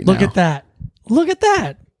different right now. Look at that. Look at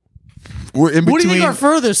that. We're in between. What do you think our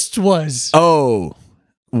furthest was? Oh,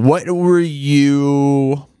 what were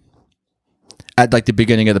you at like the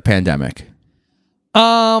beginning of the pandemic?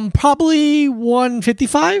 Probably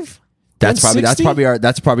 155. That's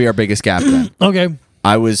probably our biggest gap then. Okay.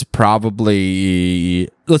 I was probably,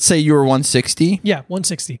 let's say you were 160. Yeah,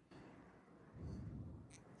 160.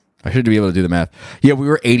 I should be able to do the math. Yeah, we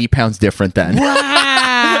were 80 pounds different then.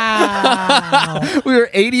 Wow. We were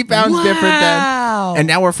 80 pounds different then. Wow. And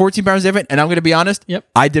now we're 14 pounds different. And I'm going to be honest. Yep.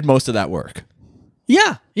 I did most of that work.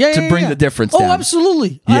 Yeah. To bring the difference down. Oh,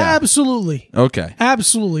 absolutely. Yeah. Absolutely. Okay.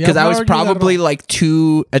 Absolutely. Because I was not arguing that at probably all. like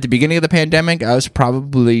at the beginning of the pandemic, I was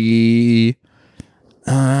probably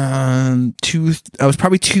two.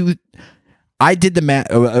 I did the math.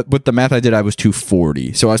 With the math I did, I was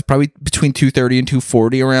 240. So I was probably between 230 and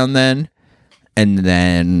 240 around then. And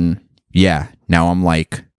then, yeah, now I'm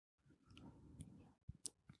like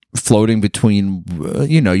floating between,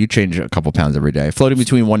 you change a couple pounds every day. Floating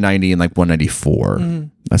between 190 and like 194.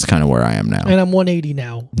 That's kind of where I am now. And I'm 180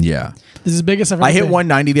 now. Yeah. This is the biggest I've ever I hit been.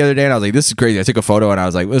 190 the other day and I was like, this is crazy. I took a photo and I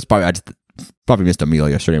was like, I just probably missed a meal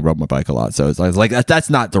yesterday and rode my bike a lot. So I was like, that's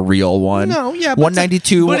not the real one. No, yeah. But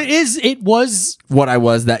 192. But it was, what I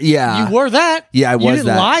was that. Yeah. you were that. Yeah, I You was didn't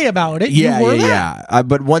that. lie about it. Yeah, you were yeah, that. yeah.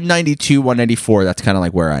 But 192, 194, that's kind of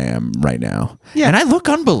like where I am right now. Yeah. And I look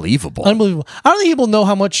unbelievable. Unbelievable. I don't think people know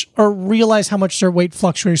how much or realize how much their weight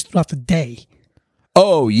fluctuates throughout the day.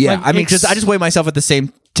 Oh, yeah. Like, I mean, because I just weigh myself at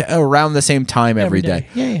around the same time every day.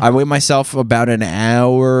 Yeah, yeah. I weigh myself about an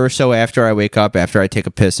hour or so after I wake up, after I take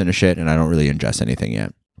a piss and a shit, and I don't really ingest anything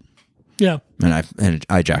yet. Yeah. And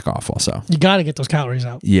I jack off also. You got to get those calories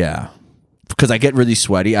out. Yeah. Because I get really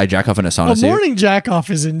sweaty. I jack off in a sauna A suit. morning jack off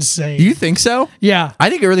is insane. You think so? Yeah. I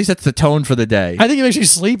think it really sets the tone for the day. I think it makes you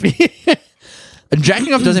sleepy. And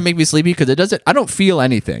jacking off doesn't make me sleepy because it doesn't. I don't feel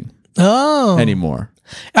anything anymore,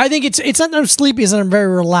 I think it's not that I'm sleepy, it's that I'm very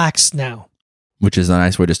relaxed now. which is a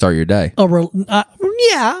nice way to start your day.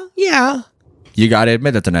 Yeah. You got to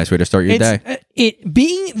admit that's a nice way to start your day.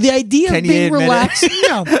 The idea Can of you being admit relaxed.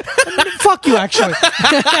 No, fuck you. Actually,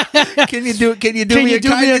 Can you do me a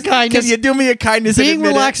kindness? Can you do me a kindness? and being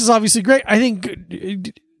admit relaxed is obviously great. I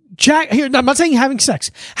think. Here, I'm not saying having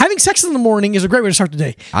sex. Having sex in the morning is a great way to start the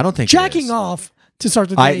day. I don't think it Jacking is. off to start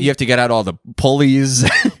the day. You have to get out all the pulleys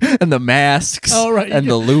and the masks and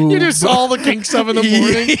the lube. You do all the kink stuff in the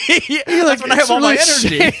morning. That's when I have all my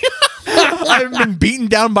energy. I haven't been beaten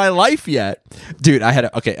down by life yet, dude. I had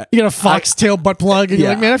You got a foxtail butt plug, and you're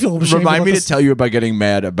like, man, I feel ashamed. Remind me about this. to tell you about getting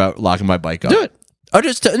mad about locking my bike up. Do it. Oh,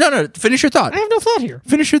 just no. Finish your thought. I have no thought here.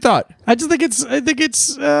 Finish your thought. I just think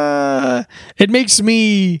it makes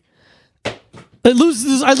me. I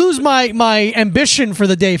lose my ambition for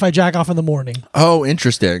the day if I jack off in the morning. Oh,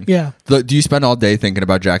 interesting. Yeah. Do you spend all day thinking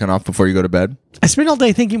about jacking off before you go to bed? I spend all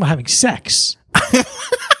day thinking about having sex. And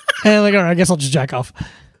I'm like, all right, I guess I'll just jack off.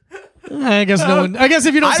 I guess no one. I guess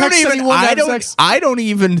if you don't text anyone to have sex. I don't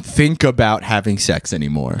even think about having sex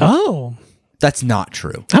anymore. Oh, That's not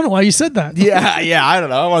true. I don't know why you said that. Yeah. I don't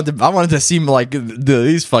know. I wanted to seem like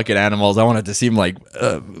these fucking animals. I wanted to seem like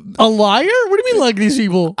A liar? What do you mean, like these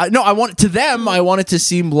people? I want to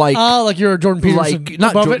seem like Like you're a Jordan Peterson. like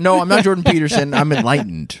not. above it? No, I'm not Jordan Peterson. I'm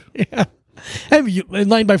enlightened. Yeah. Hey, you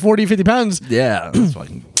enlightened by 40, 50 pounds. Yeah, let's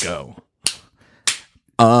fucking go.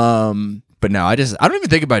 But no, I don't even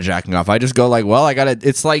think about jacking off. I just go like, well, I gotta.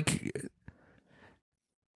 It's like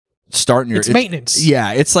starting your. It's maintenance.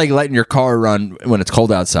 Yeah, it's like letting your car run when it's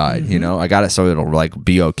cold outside. You know, I got it so it'll like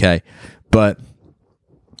be okay. But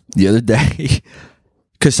the other day,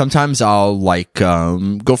 because sometimes I'll like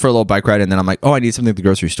go for a little bike ride and then I'm like, oh, I need something at the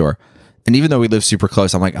grocery store. And even though we live super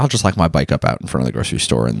close, I'm like, I'll just lock my bike up out in front of the grocery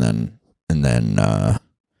store and then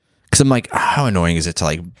because I'm like, how annoying is it to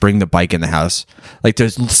like bring the bike in the house, like to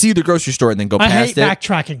see the grocery store and then go I past hate it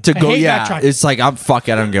backtracking. to I go. hate Yeah, backtracking. it's like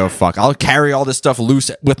I don't give a fuck. I'll carry all this stuff loose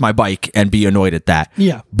with my bike and be annoyed at that.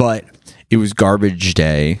 Yeah. But it was garbage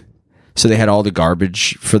day, so they had all the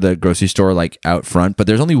garbage for the grocery store like out front. But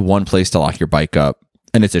there's only one place to lock your bike up,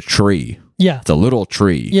 and it's a tree. Yeah. It's a little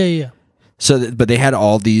tree. Yeah. So, but they had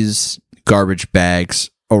all these garbage bags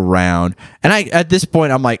around, and at this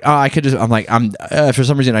point I'm like, oh, for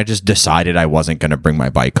some reason I just decided I wasn't going to bring my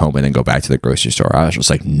bike home and then go back to the grocery store. I was just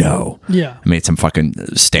like, no. Yeah. I made some fucking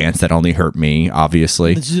stance that only hurt me,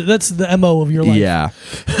 obviously. That's the MO of your life. Yeah.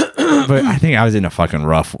 But I think I was in a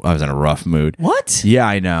rough mood. What? Yeah,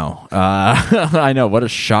 I know. I know. What a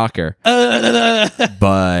shocker.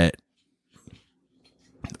 But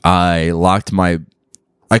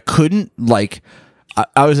I couldn't like.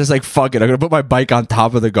 I was just like, fuck it. I'm going to put my bike on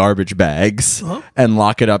top of the garbage bags and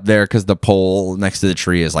lock it up there because the pole next to the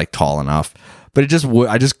tree is like tall enough. But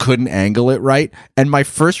I just couldn't angle it right. And my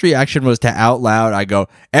first reaction was to out loud, I go,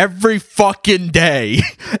 every fucking day.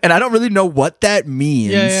 And I don't really know what that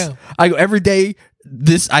means. Yeah. I go, every day,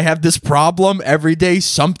 I have this problem. Every day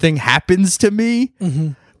something happens to me.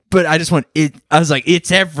 Mm-hmm. But I just I was like, it's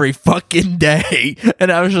every fucking day.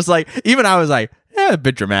 And I was just like, I was like, a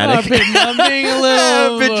bit dramatic. I'm being a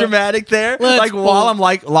little a bit dramatic there. Like while I'm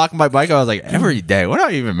like locking my bike, I was like, every day. What do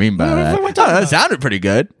I even mean by that? am I talking That about? sounded pretty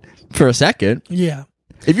good for a second. Yeah.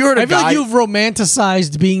 If you were I feel like you've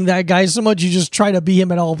romanticized being that guy so much you just try to be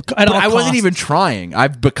him at all I wasn't costs. even trying.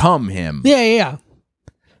 I've become him. Yeah.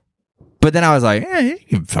 But then I was like, you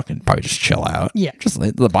can fucking probably just chill out. Yeah. Just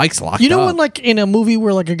the bike's locked up. You know when like in a movie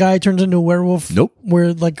where like a guy turns into a werewolf? Nope.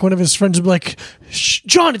 Where like one of his friends would be like,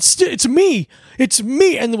 John, it's me. It's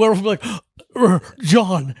me. And the werewolf would be like,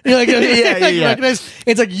 John. You're like, Yeah. recognize,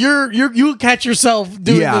 it's like you catch yourself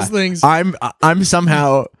doing those things. I'm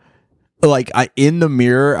somehow like in the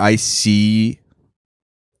mirror I see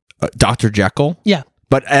Dr. Jekyll. Yeah.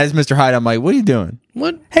 But as Mr. Hyde, I'm like, what are you doing?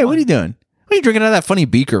 What? Hey, what are you doing? What are you drinking out of that funny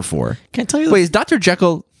beaker for? Can't tell you. Wait, is Dr.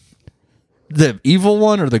 Jekyll the evil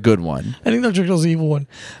one or the good one? I think Dr. Jekyll's the evil one.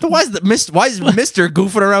 But why is Mr.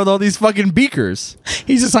 goofing around with all these fucking beakers?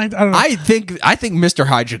 He's assigned. I don't know. I think Mr.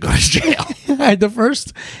 Hyde should go to jail. The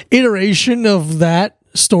first iteration of that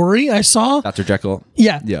story I saw. Dr. Jekyll.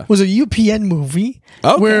 Yeah. Yeah. Was a UPN movie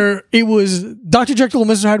Okay. where it was Dr. Jekyll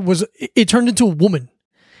and Mr. Hyde it turned into a woman.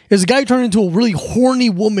 There's a guy who turned into a really horny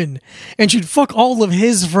woman and she'd fuck all of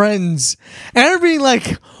his friends. And everybody being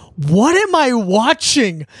like, what am I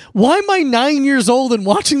watching? Why am I 9 years old and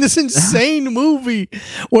watching this insane movie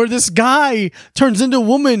where this guy turns into a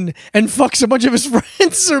woman and fucks a bunch of his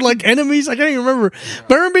friends or like enemies? I can't even remember.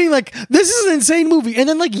 But I remember being like, this is an insane movie. And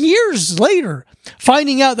then like years later,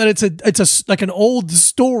 finding out that it's like an old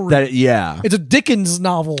story. It's a Dickens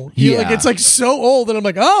novel. Like it's like so old that I'm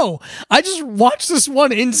like, oh, I just watched this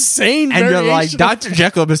one insane And you're like, variation. Dr.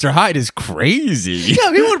 Jekyll and Mr. Hyde is crazy.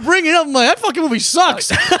 Yeah, people would bring it up. I'm like, that fucking movie sucks.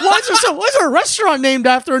 Why is there a restaurant named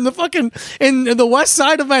after in the fucking in the west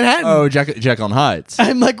side of Manhattan? Oh, Jekyll and Hyde.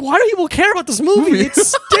 I'm like, why do people care about this movie? It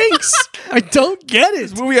stinks. I don't get it.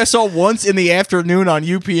 This movie I saw once in the afternoon on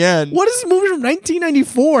UPN. What does this movie from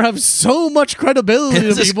 1994 have so much credibility It's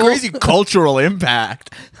to this people? crazy cultural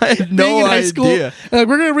impact. I had Being no in high school, idea. we're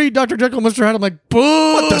gonna read Dr. Jekyll and Mr. Hyde. I'm like, boo!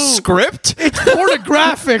 What, the script? It's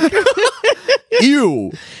pornographic.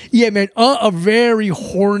 Ew. Yeah, man, a very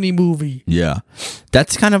horny movie. Yeah.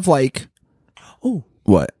 That's kind of like... Oh,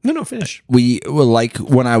 What? no, finish. We were like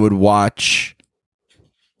when I would watch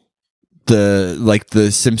the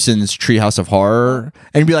Simpsons Treehouse of Horror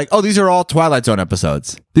and be like, oh, these are all Twilight Zone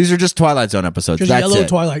episodes. These are just Twilight Zone episodes. Just That's Yellow it.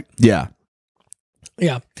 Twilight. Yeah.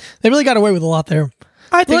 Yeah, they really got away with a lot there.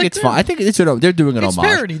 I think Like, it's fine. I think they're doing an It's homage.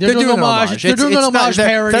 parody. They're doing an homage. They're It's- doing an it's not- homage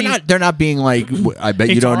parody. They're not being like, I bet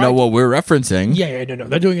you It's don't know alright. what we're referencing. Yeah, no,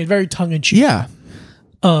 they're doing it very tongue in cheek. Yeah.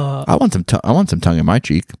 I want some tongue in my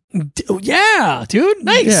cheek. Yeah, dude,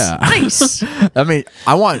 nice, Yeah. nice. I mean,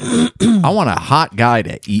 I want a hot guy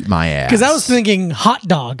to eat my ass. Because I was thinking hot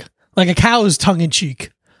dog, like a cow's tongue in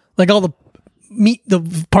cheek, like all the meat, the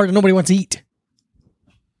part that nobody wants to eat.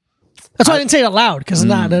 That's why I didn't say it out loud because it's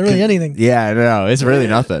not really anything. Yeah, no, it's really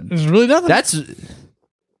nothing. It's really nothing. That's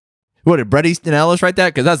what did Bret Easton Ellis write that?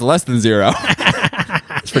 Because that's less than zero.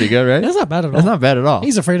 That's pretty good, right? That's not bad at all. That's not bad at all.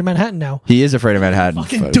 He's afraid of Manhattan now. He is afraid of Manhattan.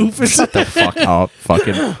 Fucking doofus. Shut the fuck up,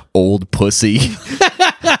 fucking old pussy.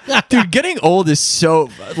 Dude, getting old is so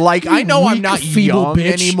like I know I'm weak, not feeble young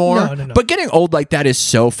bitch. anymore, No. but getting old like that is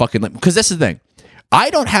so fucking because that's the thing.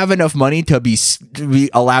 I don't have enough money to be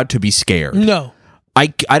allowed to be scared. No, I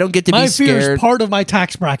don't get to my be fear scared. is part of my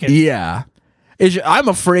tax bracket. Yeah. I'm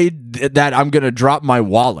afraid that I'm going to drop my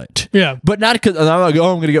wallet. Yeah. But not because I'm like, oh,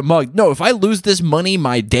 I'm going to get mugged. No, if I lose this money,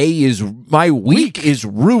 my week is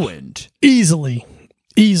ruined. Easily. How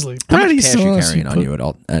much Pretty cash you saucy, carrying on but you at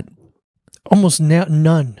all? almost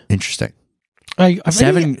none. Interesting. I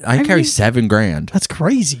carry $7,000. That's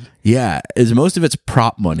crazy. Yeah. Most of it's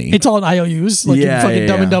prop money. It's all in IOUs, like Yeah, in fucking yeah,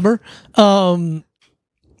 Dumb and yeah. Dumber.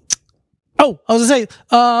 Oh, I was gonna say,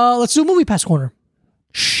 let's do Movie Pass Corner.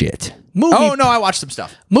 Shit. Movie, Oh, no, I watched some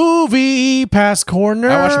stuff. Movie Pass Corner.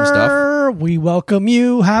 I watched some stuff. We welcome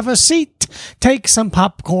you. Have a seat. Take some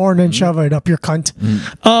popcorn and shove it up your cunt.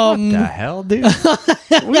 The hell, dude?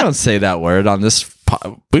 We don't say that word on this.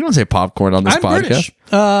 We don't say popcorn on this I'm podcast. British.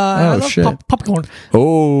 I love shit. popcorn.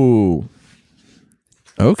 Oh.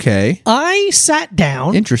 Okay. I sat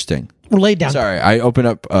down Interesting. or laid down. Sorry, I opened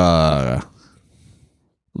up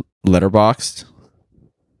Letterboxd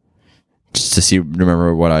just to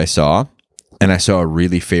remember what I saw, and I saw a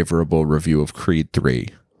really favorable review of Creed 3,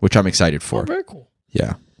 which I'm excited for. Oh, very cool.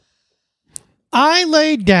 Yeah. I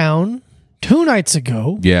laid down 2 nights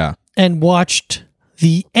ago Yeah. and watched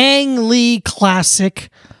the Ang Lee classic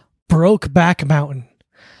Brokeback Mountain.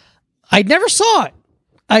 I never saw it.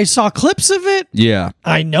 I saw clips of it. Yeah.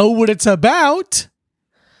 I know what it's about.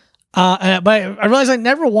 But I realized I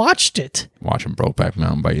never watched it. Watching Brokeback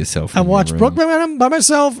Mountain by yourself. I in your watched room. Brokeback Mountain by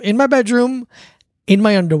myself in my bedroom in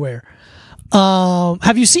my underwear.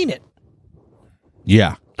 Have you seen it?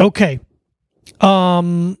 Yeah. Okay.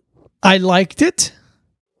 I liked it.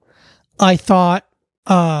 I thought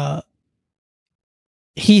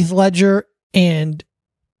Heath Ledger and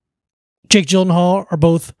Jake Gyllenhaal are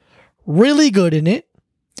both really good in it,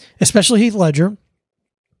 especially Heath Ledger.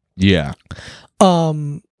 Yeah.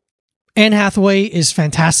 Anne Hathaway is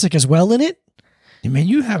fantastic as well in it. Man,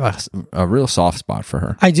 you have a real soft spot for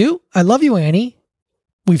her. I do. I love you, Annie.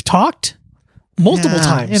 We've talked multiple Yeah,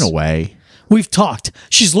 times. in a way. We've talked.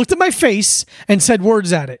 She's looked at my face and said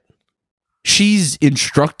words at it. She's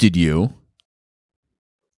instructed you.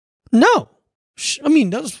 No. I mean,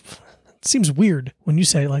 that seems weird when you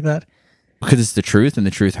say it like that. Because it's the truth and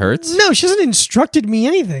the truth hurts? No, she hasn't instructed me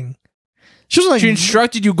anything. She was like, She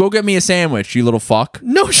instructed you, go get me a sandwich, you little fuck.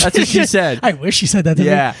 no, That's what she said. I wish she said that to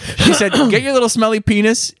Yeah. She said, get your little smelly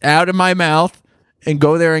penis out of my mouth and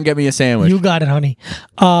go there and get me a me. sandwich. You got it, honey.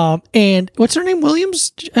 And what's her name?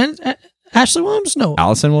 Williams? Ashley Williams? No.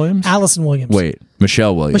 Allison Williams? Allison Williams. Wait,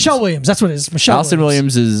 Michelle Williams. Michelle Williams. That's what it is. Michelle Allison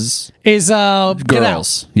Williams is... is Get Out.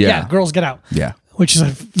 Girls. Yeah. Girls Get Out. Yeah. Which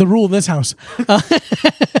is the rule in this house.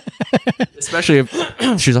 Especially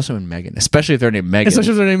if she's also in Megan. Especially if they're named Megan.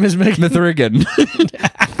 Especially if their name is Megan. Mithrigan.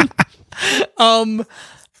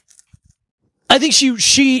 I think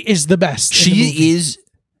she is the best. She is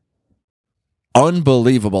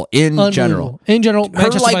unbelievable in general. In general, Her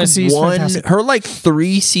Manchester by the Sea is fantastic. her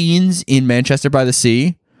 3 scenes in Manchester by the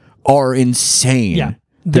Sea are insane. Yeah,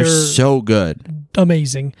 they're so good.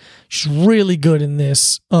 Amazing. She's really good in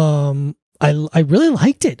this. I really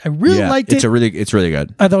liked it. I really liked it. It's really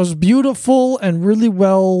good. I thought it was beautiful and really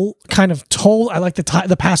well kind of told. I like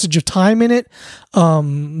the passage of time in it.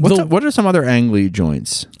 What are some other Ang Lee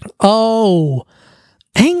joints? Oh,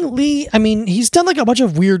 Ang Lee. I mean, he's done like a bunch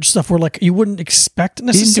of weird stuff where like you wouldn't expect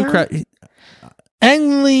necessarily.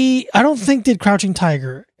 Ang Lee, I don't think did Crouching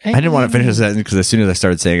Tiger. I didn't want to finish this sentence because as soon as I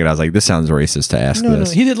started saying it, I was like, this sounds racist to ask this.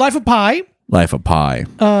 No. He did Life of Pi. Life of Pi.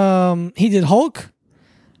 He did Hulk.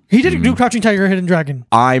 He did do Crouching Tiger, Hidden Dragon.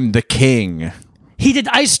 I'm the King. He did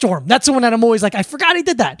Ice Storm. That's the one that I'm always like, I forgot he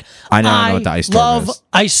did that. I know what the Ice Storm is. Love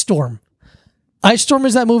Ice Storm. Ice Storm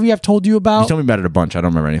is that movie I've told you about. You told me about it a bunch. I don't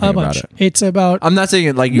remember anything about it. It's about... I'm not saying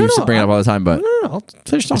it like you used to bring it up all the time, but No. I'll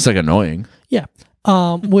finish talking. it's like annoying. Yeah.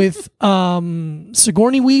 With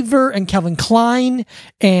Sigourney Weaver and Calvin Klein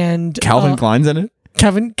and... Calvin Klein's in it?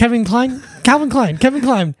 Kevin Klein,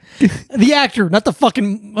 the actor, not the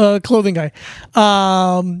fucking clothing guy.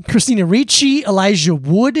 Christina Ricci, Elijah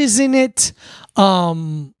Wood is in it.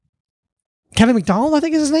 Kevin McDonald, I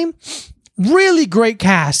think is his name. Really great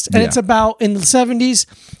cast, and it's about in the 70s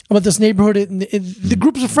about this neighborhood. The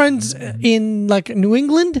groups of friends in like New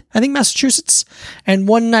England, I think Massachusetts, and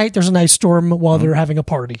one night there's an ice storm while they're having a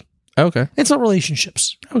party. Okay. It's about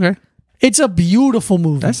relationships. Okay. It's a beautiful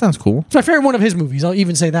movie. That sounds cool. It's my favorite one of his movies. I'll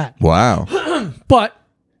even say that. Wow. But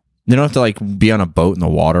They don't have to like be on a boat in the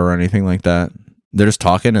water or anything like that. They're just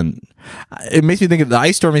talking, and it makes me think of the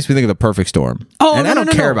Ice Storm. Makes me think of The Perfect Storm. Oh, and I don't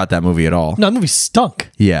care about that movie at all. No, the movie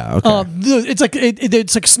stunk. Yeah. Okay. It's like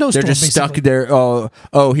it's like Snowstorm. They're just basically. stuck there.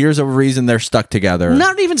 Oh, here's a reason they're stuck together.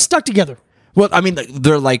 Not even stuck together. Well, I mean,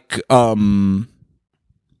 they're like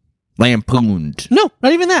lampooned. No,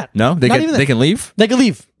 not even that. No, they can leave. They can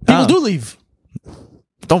leave. People Oh. do leave.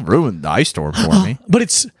 Don't ruin the Ice Storm for me. But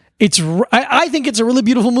I think it's a really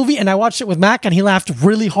beautiful movie, and I watched it with Mac, and he laughed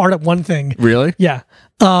really hard at one thing. Really? Yeah.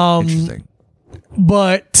 Interesting.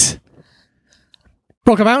 But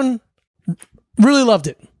Brokeback Mountain, really loved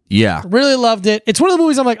it. Yeah. Really loved it. It's one of the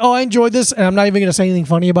movies I'm like, oh, I enjoyed this, and I'm not even going to say anything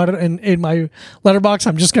funny about it in my letterbox.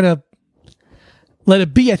 I'm just going to let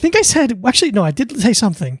it be. I think I said, actually, no, I did say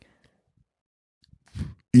something.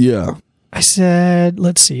 Yeah. I said,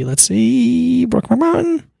 let's see. Brokeback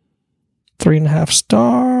Mountain, 3.5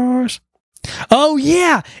 stars. Oh,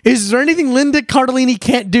 yeah. Is there anything Linda Cardellini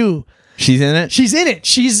can't do? She's in it? She's in it.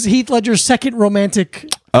 She's Heath Ledger's second romantic.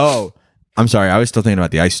 Oh, I'm sorry. I was still thinking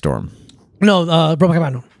about the Ice Storm. No, Brokeback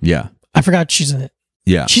Mountain. Yeah. I forgot she's in it.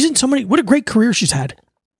 Yeah. She's in so many. What a great career she's had.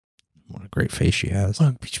 What a great face she has.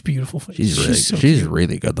 What a beautiful face. She's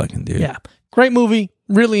really good looking, dude. Yeah. Great movie.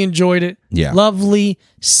 Really enjoyed it. Yeah. Lovely.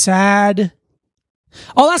 Sad.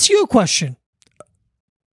 I'll ask you a question.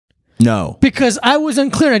 No. Because I was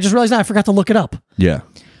unclear. And I just realized now I forgot to look it up. Yeah.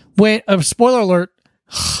 When spoiler alert.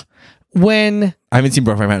 When I haven't seen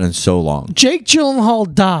Brokeback Mountain in so long. Jake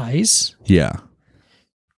Gyllenhaal dies, Yeah.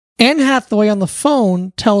 Anne Hathaway on the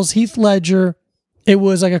phone tells Heath Ledger it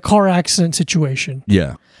was like a car accident situation.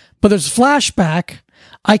 Yeah. But there's flashback.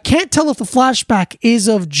 I can't tell if the flashback is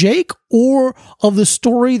of Jake or of the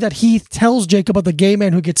story that Heath tells Jake about the gay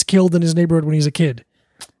man who gets killed in his neighborhood when he's a kid.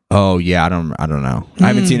 Oh yeah, I don't know. I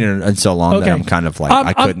haven't seen it in so long that Okay. I'm kind of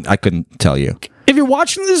like I couldn't tell you. If you're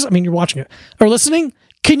watching this, I mean you're watching it or listening,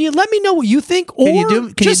 can you let me know what you think,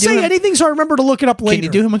 or just say anything so I remember to look it up later? Can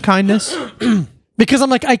you do him a kindness? Because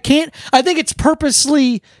I'm like, I can't. I think it's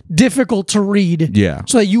purposely difficult to read. Yeah.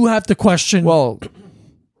 So that you have to question. Well,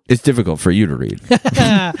 it's difficult for you to read.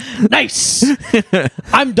 Nice.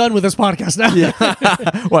 I'm done with this podcast now. Yeah.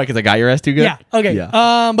 Why? Because I got your ass too good. Yeah. Okay.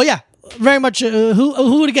 Yeah. But yeah, very much.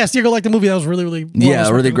 Who would have guessed? Diego liked the movie. That was really, really.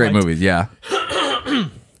 Really great movies. Yeah.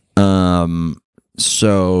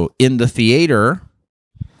 So in the theater,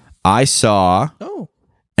 I saw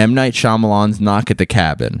M. Night Shyamalan's Knock at the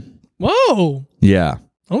Cabin. Whoa. Yeah.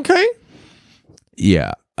 Okay.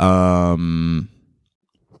 Yeah. And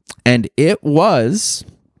it was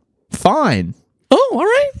fine. Oh, all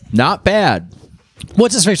right. Not bad.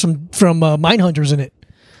 What's his face from Mindhunters in it?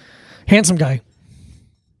 Handsome guy.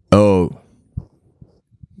 Oh.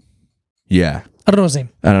 Yeah. I don't know his name.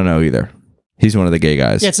 I don't know either. He's one of the gay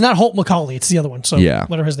guys. Yeah, it's not Holt McCauley. It's the other one. So Yeah.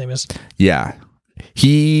 whatever his name is. Yeah.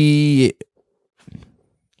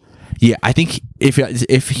 Yeah, I think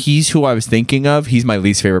if he's who I was thinking of, he's my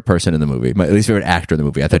least favorite person in the movie. My least favorite actor in the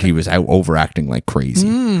movie. I thought he was overacting like crazy.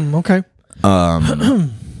 Okay.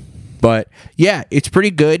 But yeah, it's pretty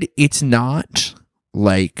good. It's not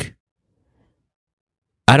like,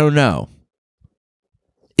 I don't know.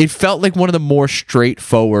 It felt like one of the more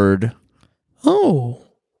straightforward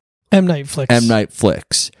M. Night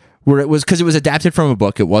flicks. Where it was, because it was adapted from a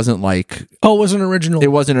book. It wasn't like... Oh, it wasn't original. It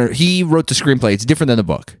wasn't... He wrote the screenplay. It's different than the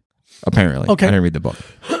book, apparently. Okay. I didn't read the book.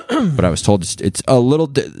 But I was told it's a little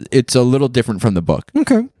different from the book.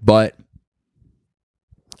 Okay. But...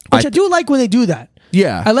 Which I do like when they do that.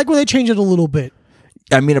 Yeah. I like when they change it a little bit.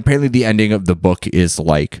 I mean, apparently the ending of the book is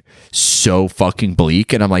like so fucking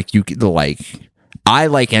bleak, and I'm like, I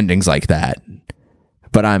like endings like that,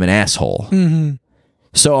 but I'm an asshole. Mm-hmm.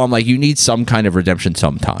 So I'm like, you need some kind of redemption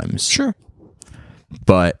sometimes. Sure.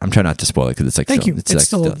 But I'm trying not to spoil it because it's like, Thank you. It's like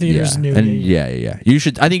still theaters new. And yeah. You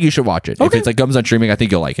should. I think you should watch it. Okay. If it's like comes on streaming, I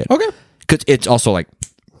think you'll like it. Okay. Because it's also like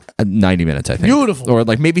 90 minutes, I think. Beautiful. Or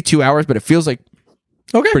like maybe 2 hours, but it feels like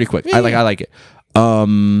pretty quick. Yeah, I like it.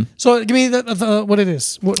 So give me the what it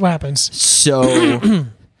is. What happens? So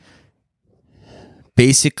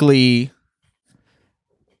basically,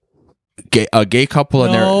 a gay couple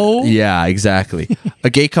and their exactly. A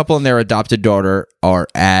gay couple and their adopted daughter are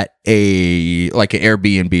at an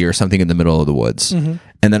Airbnb or something in the middle of the woods, and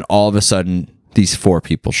then all of a sudden these 4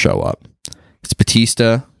 people show up. It's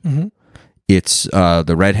Batista. It's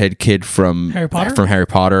the redhead kid from Harry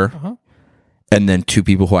Potter. And then 2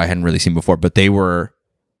 people who I hadn't really seen before, but they were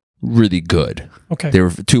really good. Okay. They were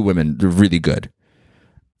 2 women. They're really good.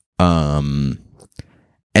 And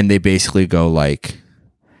they basically go like,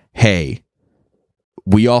 hey,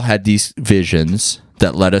 we all had these visions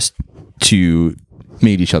that led us to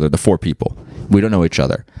meet each other, the 4 people. We don't know each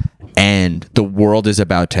other. And the world is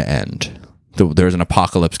about to end. There's an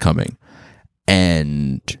apocalypse coming.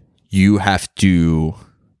 And you have to...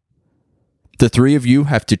 The 3 of you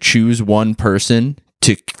have to choose one person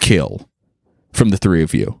to kill from the 3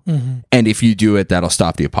 of you. And if you do it, that'll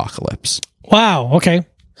stop the apocalypse. Wow. Okay.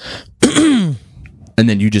 And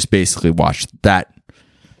then you just basically watch that,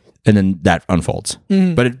 and then that unfolds.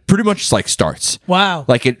 But it pretty much just like starts. Wow.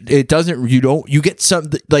 Like it doesn't, you get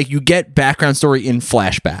some, like you get background story in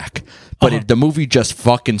flashback, but the movie just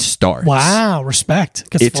fucking starts. Wow. Respect.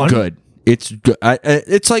 It's fun. Good. It's good.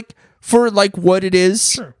 It's like, for like what it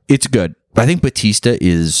is, it's good. But I think Batista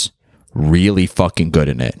is really fucking good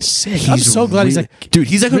in it. Sick. I'm so glad he's like, dude.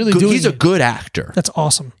 He's like really he's a good actor. That's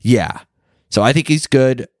awesome. Yeah. So I think he's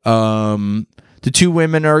good. The 2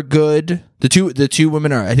 women are good. The two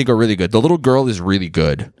women I think are really good. The little girl is really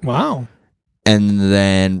good. Wow. And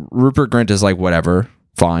then Rupert Grint is like whatever,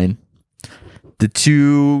 fine. The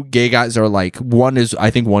 2 gay guys are like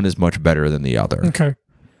I think one is much better than the other. Okay.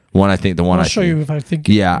 I'll show you if I think.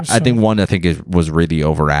 Yeah, I think one was really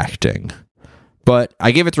overacting, but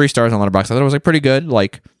I gave it 3 stars on Letterboxd. I thought it was like pretty good.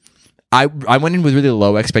 Like, I went in with really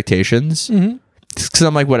low expectations because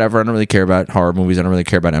I'm like, whatever. I don't really care about horror movies. I don't really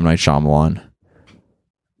care about M. Night Shyamalan.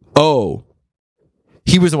 Oh,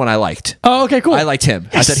 he was the one I liked. Oh, okay, cool. I liked him.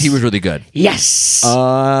 Yes. I thought he was really good. Yes.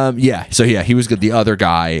 Yeah. So yeah, he was good. The other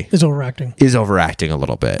guy is overacting a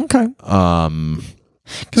little bit. Okay.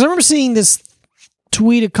 Because I remember seeing this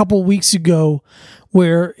tweet a couple weeks ago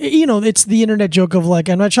where, it's the internet joke of like,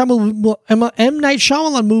 M. Night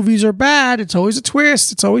Shyamalan movies are bad. It's always a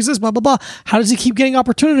twist. It's always this, blah, blah, blah. How does he keep getting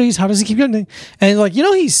opportunities? How does he keep getting... And like,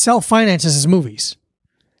 he self-finances his movies.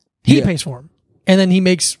 He pays for them. And then he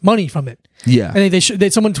makes money from it. Yeah. And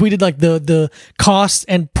someone tweeted like the cost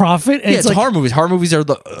and profit. And it's like, horror movies. Horror movies are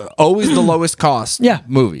always the lowest cost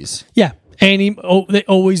movies. Yeah. And they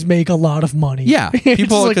always make a lot of money. Yeah,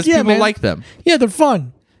 people like them. Yeah, they're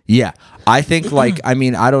fun. Yeah, I think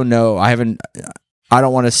I don't know. I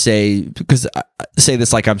don't want to say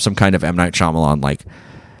this like I'm some kind of M. Night Shyamalan like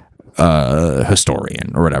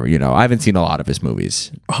historian or whatever. I haven't seen a lot of his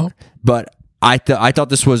movies, but I thought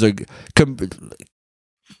this was the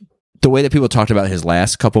way that people talked about his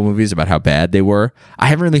last couple movies about how bad they were. I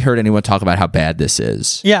haven't really heard anyone talk about how bad this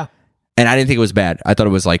is. Yeah, and I didn't think it was bad. I thought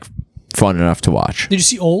it was like fun enough to watch. Did you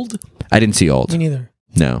see Old? I didn't see Old. Me neither.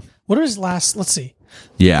 No. What are his last? Let's see.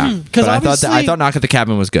 Yeah, because I thought Knock at the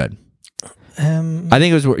Cabin was good. I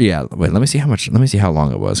think it was. Yeah. Wait. Let me see how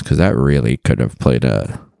long it was, because that really could have played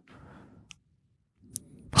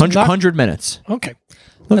 100 minutes. Okay.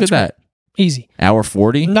 Look at that. Easy. Hour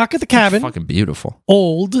 40. Knock at the Cabin. Fucking beautiful.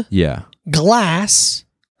 Old. Yeah. Glass.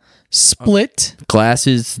 Split. Glass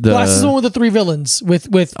is the one with the 3 villains with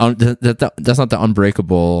that's not the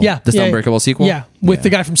Unbreakable. Yeah, that's the Unbreakable sequel. Yeah, with the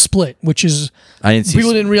guy from Split, which is I didn't see.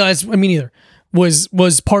 People didn't realize. I mean, either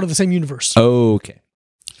was part of the same universe. Okay.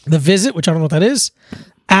 The Visit, which I don't know what that is.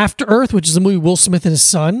 After Earth, which is a movie Will Smith and his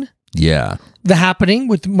son. Yeah. The Happening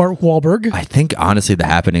with Mark Wahlberg. I think, honestly, The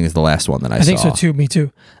Happening is the last one that I saw. I think so too. Me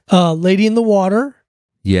too. Lady in the Water.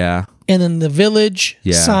 Yeah. And then The Village.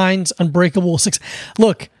 Yeah. Signs. Unbreakable.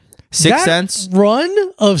 Look. Sixth that Sense. Run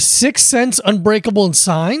of Sixth Sense, Unbreakable, and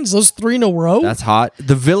Signs. Those 3 in a row. That's hot.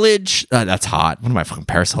 The Village. That's hot. What am I, fucking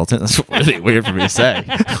Paris Hilton? That's really weird for me to say.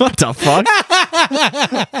 What the fuck?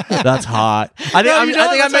 That's hot. I think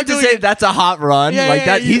I meant to say that's a hot run. He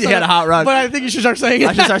had a hot run. But I think you should start saying it.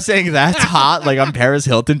 I should start saying that's hot. Like I'm Paris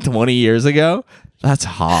Hilton 20 years ago. That's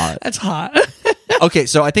hot. That's hot. Okay,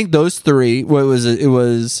 so I think those 3. What was it? It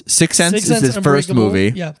was Sixth Sense is his first Unbreakable.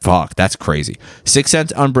 movie. Yeah. Fuck, that's crazy. Sixth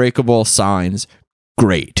Sense, Unbreakable, Signs,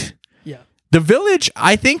 great. Yeah. The Village,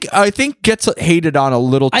 I think gets hated on a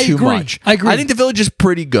little too much. I agree. I think The Village is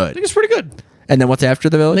pretty good. I think it's pretty good. And then what's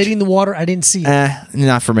after The Village? Lady in the Water, I didn't see.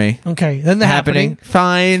 Not for me. Okay, then The Happening.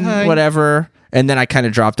 Fine, Fine. whatever. And then I kind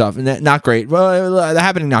of dropped off. And not great. Well, The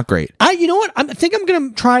Happening, not great. You know what? I think I'm going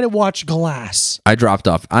to try to watch Glass. I dropped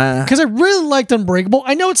off. Because I really liked Unbreakable.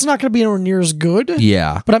 I know it's not going to be anywhere near as good.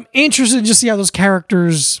 Yeah. But I'm interested to just see how those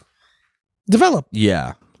characters develop.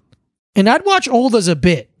 Yeah. And I'd watch Old as a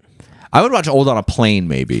bit. I would watch Old on a plane,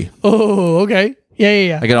 maybe. Oh, okay.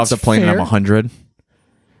 Yeah. I get off the plane and I'm 100.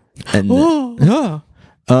 And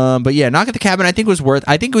but yeah, Knock at the Cabin I think was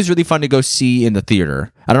really fun to go see in the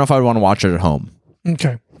theater. I don't know if I would want to watch it at home.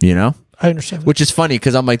 Okay. You know? I understand. Which is funny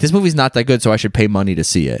because I'm like, this movie's not that good, so I should pay money to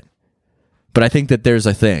see it. But I think that there's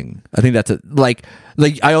a thing. I think that's like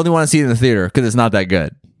I only want to see it in the theater because it's not that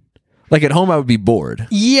good. Like at home, I would be bored.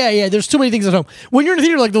 Yeah. There's too many things at home. When you're in the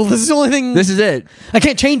theater, like, this is the only thing. This is it. I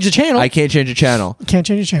can't change the channel. I can't change a channel. Can't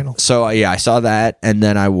change the channel. So yeah, I saw that, and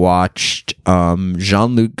then I watched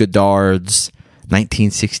Jean-Luc Godard's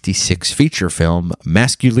 1966 feature film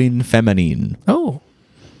Masculine Feminine. Oh.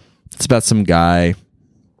 It's about some guy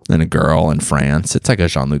and a girl in France. It's like a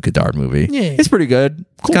Jean-Luc Godard movie. Yeah. It's pretty good.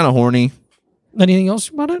 Cool. It's kind of horny. Anything else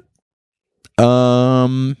about it? What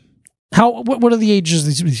are the ages of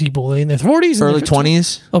these people? Are they in their 40s? Early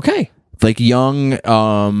 20s. Okay. Like young,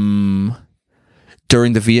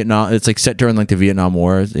 during the Vietnam, it's like set during like the Vietnam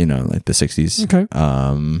War, you know, like the 60s. Okay.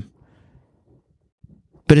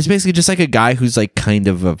 But it's basically just like a guy who's like kind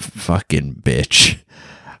of a fucking bitch.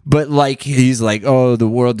 But like he's like, oh, the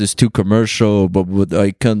world is too commercial, but what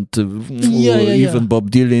I can't. Even Bob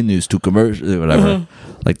Dylan is too commercial, whatever,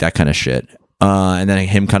 like that kind of shit. And then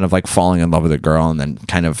him kind of like falling in love with a girl, and then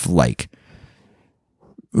kind of like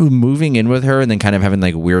moving in with her, and then kind of having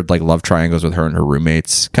like weird like love triangles with her and her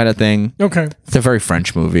roommates, kind of thing. Okay. It's a very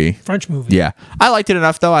French movie. Yeah, I liked it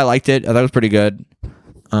enough though. I liked it. I thought it was pretty good.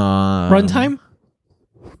 Runtime?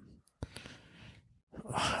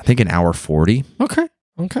 I think an hour 40. Okay.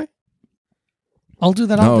 I'll do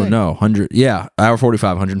that all day. Oh, no. 100. Yeah. Hour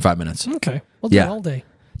 45, 105 minutes. Okay. We'll do that all day.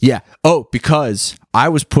 Yeah. Oh, because I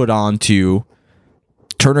was put on to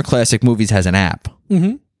Turner Classic Movies has an app.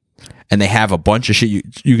 Mm-hmm. And they have a bunch of shit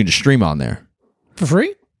you can just stream on there. For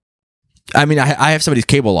free? I mean, I have somebody's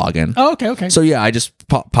cable login. Oh, okay. So, yeah, I just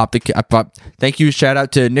popped the... Thank you. Shout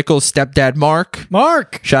out to Nichols' stepdad, Mark.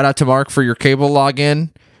 Shout out to Mark for your cable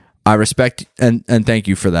login. I respect and thank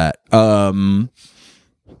you for that.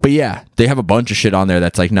 But yeah, they have a bunch of shit on there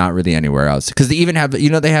that's like not really anywhere else. Because they even have,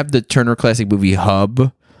 they have the Turner Classic Movie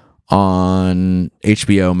Hub on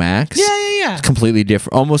HBO Max. Yeah. It's completely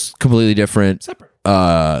different, almost completely different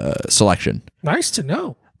Separate. selection. Nice to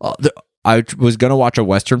know. I was gonna watch a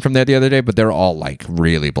Western from there the other day, but they're all like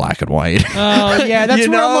really black and white. Oh yeah, that's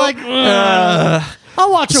where I'm like,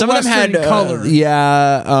 I'll watch a Western in color.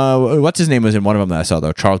 Yeah, what's his name was in one of them that I saw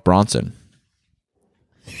though? Charles Bronson.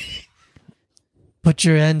 Put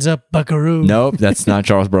your hands up, buckaroo. Nope, that's not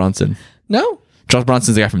Charles Bronson. No? Charles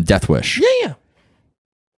Bronson's the guy from Death Wish. Yeah.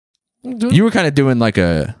 You were kind of doing like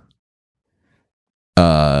a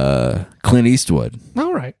Clint Eastwood.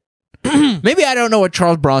 All right. Maybe I don't know what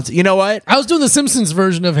Charles Bronson... You know what? I was doing the Simpsons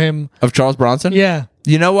version of him. Of Charles Bronson? Yeah.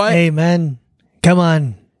 You know what? Hey, man. Come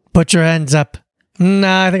on. Put your hands up.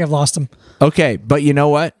 Nah, I think I've lost him. Okay, but you know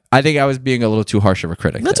what? I think I was being a little too harsh of a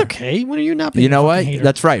critic. That's there. okay. When are you not being You know what? hater?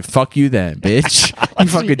 That's right. Fuck you then, bitch. You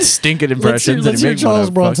fucking stinking impressions. Let's hear Charles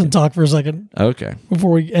Bronson talk for a second. Okay.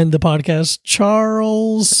 Before we end the podcast.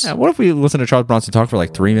 Charles... Yeah, what if we listen to Charles Bronson talk for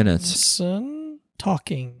like 3 minutes? Son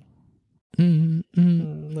talking.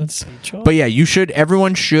 Let's see. Charles. But yeah,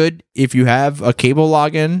 everyone should, if you have a cable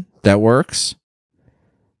login that works,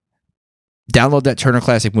 download that Turner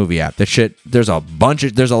Classic Movie app. That shit, there's a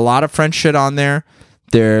lot of French shit on there.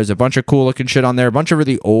 There's a bunch of cool looking shit on there. A bunch of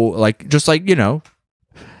really old, like, just like,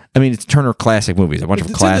 I mean, it's Turner Classic Movies, a bunch of It's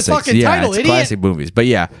in the classics. fucking Yeah, title, it's idiot. classic movies. But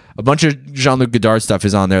yeah, a bunch of Jean-Luc Godard stuff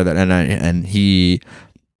is on there. And he,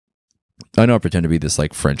 I know I pretend to be this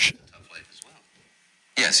like French.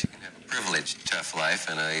 Yes, you can have a privileged tough life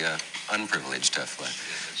and a unprivileged tough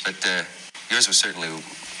life. But yours was certainly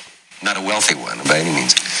not a wealthy one by any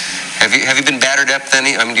means. Have you been battered up then?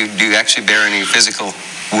 I mean, do you actually bear any physical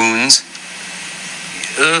wounds?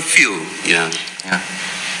 A few, yeah. Yeah.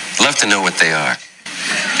 Love to know what they are.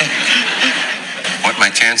 What my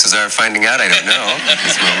chances are of finding out, I don't know at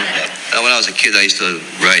this moment. When I was a kid, I used to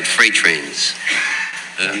ride freight trains.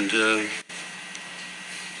 And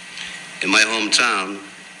in my hometown,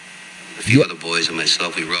 a few other boys and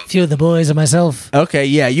myself, we rode. Few of the boys and myself. Okay,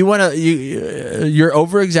 yeah, you're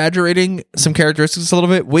over exaggerating some characteristics a little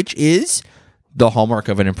bit, which is the hallmark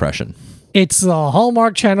of an impression. It's the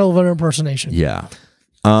Hallmark Channel of an impersonation. Yeah.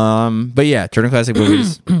 But yeah, Turner Classic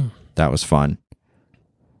Movies. That was fun.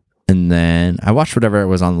 And then I watched whatever it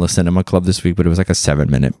was on the Cinema Club this week, but it was like a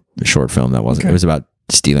 7-minute short film that wasn't. Okay. It was about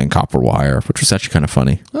stealing copper wire, which was actually kind of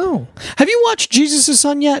funny. Oh. Have you watched Jesus'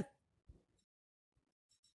 Son yet?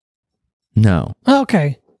 No.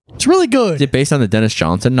 Okay. It's really good. Is it based on the Dennis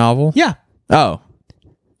Johnson novel? Yeah. Oh.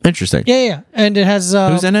 Interesting. Yeah. And it has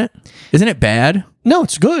Who's in it? Isn't it bad? No,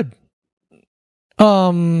 it's good.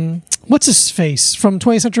 What's his face from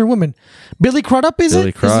 20th Century Women? Billy Crudup is Billy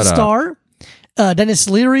it? Is the Crudup. star. Dennis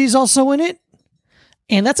Leary is also in it.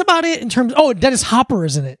 And that's about it in terms. Oh, Dennis Hopper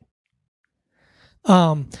is in it.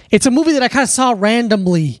 It's a movie that I kind of saw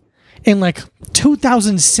randomly in like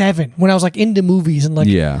 2007 when I was like into movies and like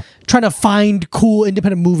Yeah. trying to find cool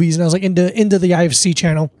independent movies, and I was like into the IFC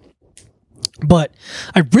channel. But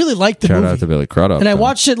I really liked the Shout movie, out to Billy Crudup. and I though.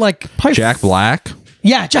 watched it like probably Jack Black.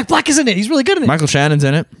 Yeah, Jack Black is in it. He's really good in it. Michael Shannon's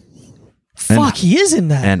in it. Fuck, he is in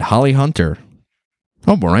that. And Holly Hunter.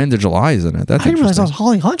 Oh, Miranda July is in it. That's I didn't realize I was interesting.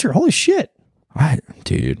 Holly Hunter. Holy shit!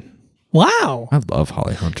 Dude, Wow, I love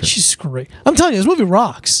Holly Hunter. she's great. I'm telling you, this movie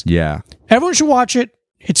rocks. Yeah. Everyone should watch it.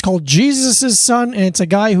 It's called Jesus' Son, and it's a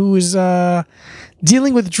guy who is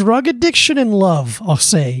dealing with drug addiction and love. I'll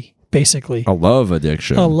say basically. A love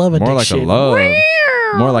addiction. A love More like a addiction. love.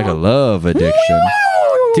 More like a love addiction.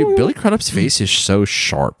 Dude, Billy Crudup's face is so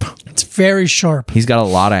sharp. It's very sharp. He's got a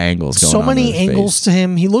lot of angles going on. So many in his angles face. to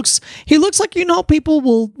him. He looks like, you know, people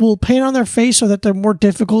will paint on their face so that they're more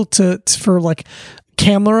difficult for like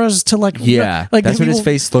cameras to like. Yeah, like that's what his people-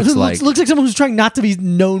 face looks like. Looks like someone who's trying not to be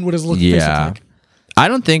known what his face looks Yeah. like. I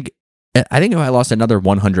think if I lost another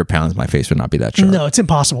 100 pounds, my face would not be that sharp. No, it's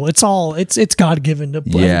impossible. It's God given to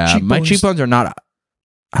Yeah, my cheekbones are not.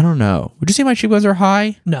 I don't know. Would you say my cheekbones are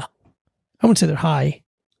high? No, I wouldn't say they're high.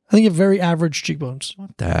 I think you have very average cheekbones.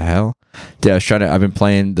 What the hell? Yeah, I've been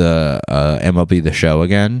playing the MLB The Show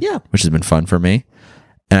again. Yeah. Which has been fun for me.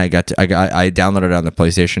 And I downloaded it on the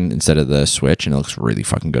PlayStation instead of the Switch, and it looks really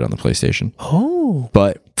fucking good on the PlayStation. Oh,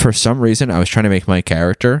 But for some reason, I was trying to make my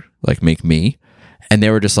character make me, and they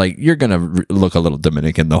were just like, "You're gonna look a little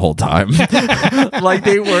Dominican the whole time." Like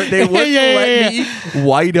they wouldn't let me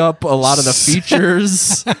white up a lot of the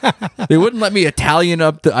features. They wouldn't let me Italian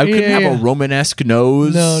up. I couldn't have a Romanesque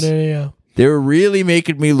nose. No. They were really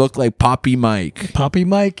making me look like Poppy Mike. Poppy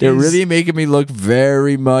Mike. They're is- really making me look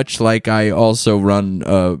very much like I also run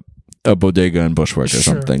a bodega in Bushwick or Sure,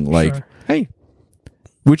 something. sure. Hey,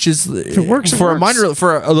 Which is it works, it for a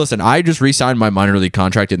works. listen. I just re-signed my minor league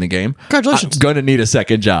contract in the game. Congratulations. I'm gonna need a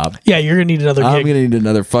second job. yeah, you're gonna need another I'm gig. gonna need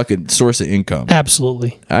another fucking source of income.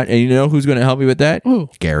 Absolutely. And you know who's gonna help me with that? Who?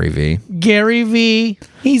 Gary V. Gary V.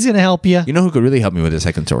 He's gonna help you. You know who could really help me with a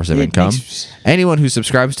second source of Yeah, income? thanks. Anyone who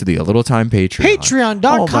subscribes to the A Little Time Patreon.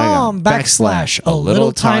 Patreon.com / a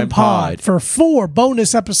little time pod for 4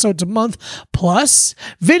 bonus episodes a month, plus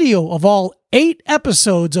video of all 8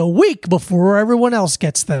 episodes a week before everyone else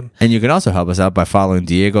gets them. And you can also help us out by following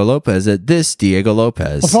Diego Lopez at this Diego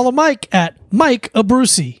Lopez. Or follow Mike at Mike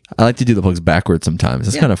Abruzzi. I like to do the plugs backwards sometimes.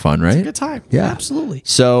 It's kind of fun, right? It's a good time. Yeah. Absolutely.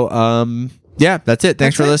 So, yeah, that's it.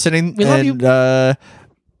 Thanks That's for it. listening. We love and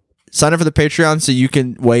sign up for the Patreon so you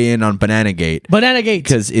can weigh in on Banana Gate. Banana Gate.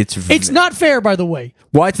 Because it's not fair, by the way.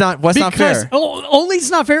 why it's not what's not fair. Only it's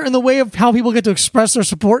not fair in the way of how people get to express their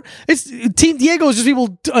support. It's Team Diego is just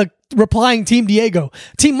people replying Team Diego.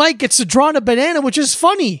 Team Mike gets to draw on a banana, which is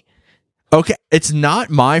funny. Okay, it's not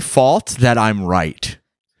my fault that I'm right.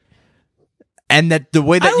 And that the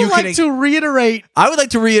way that I you would can like to reiterate. I would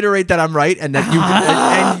like to reiterate that I'm right and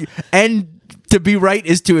that you and to be right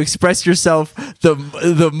is to express yourself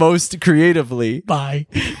the most creatively. Bye.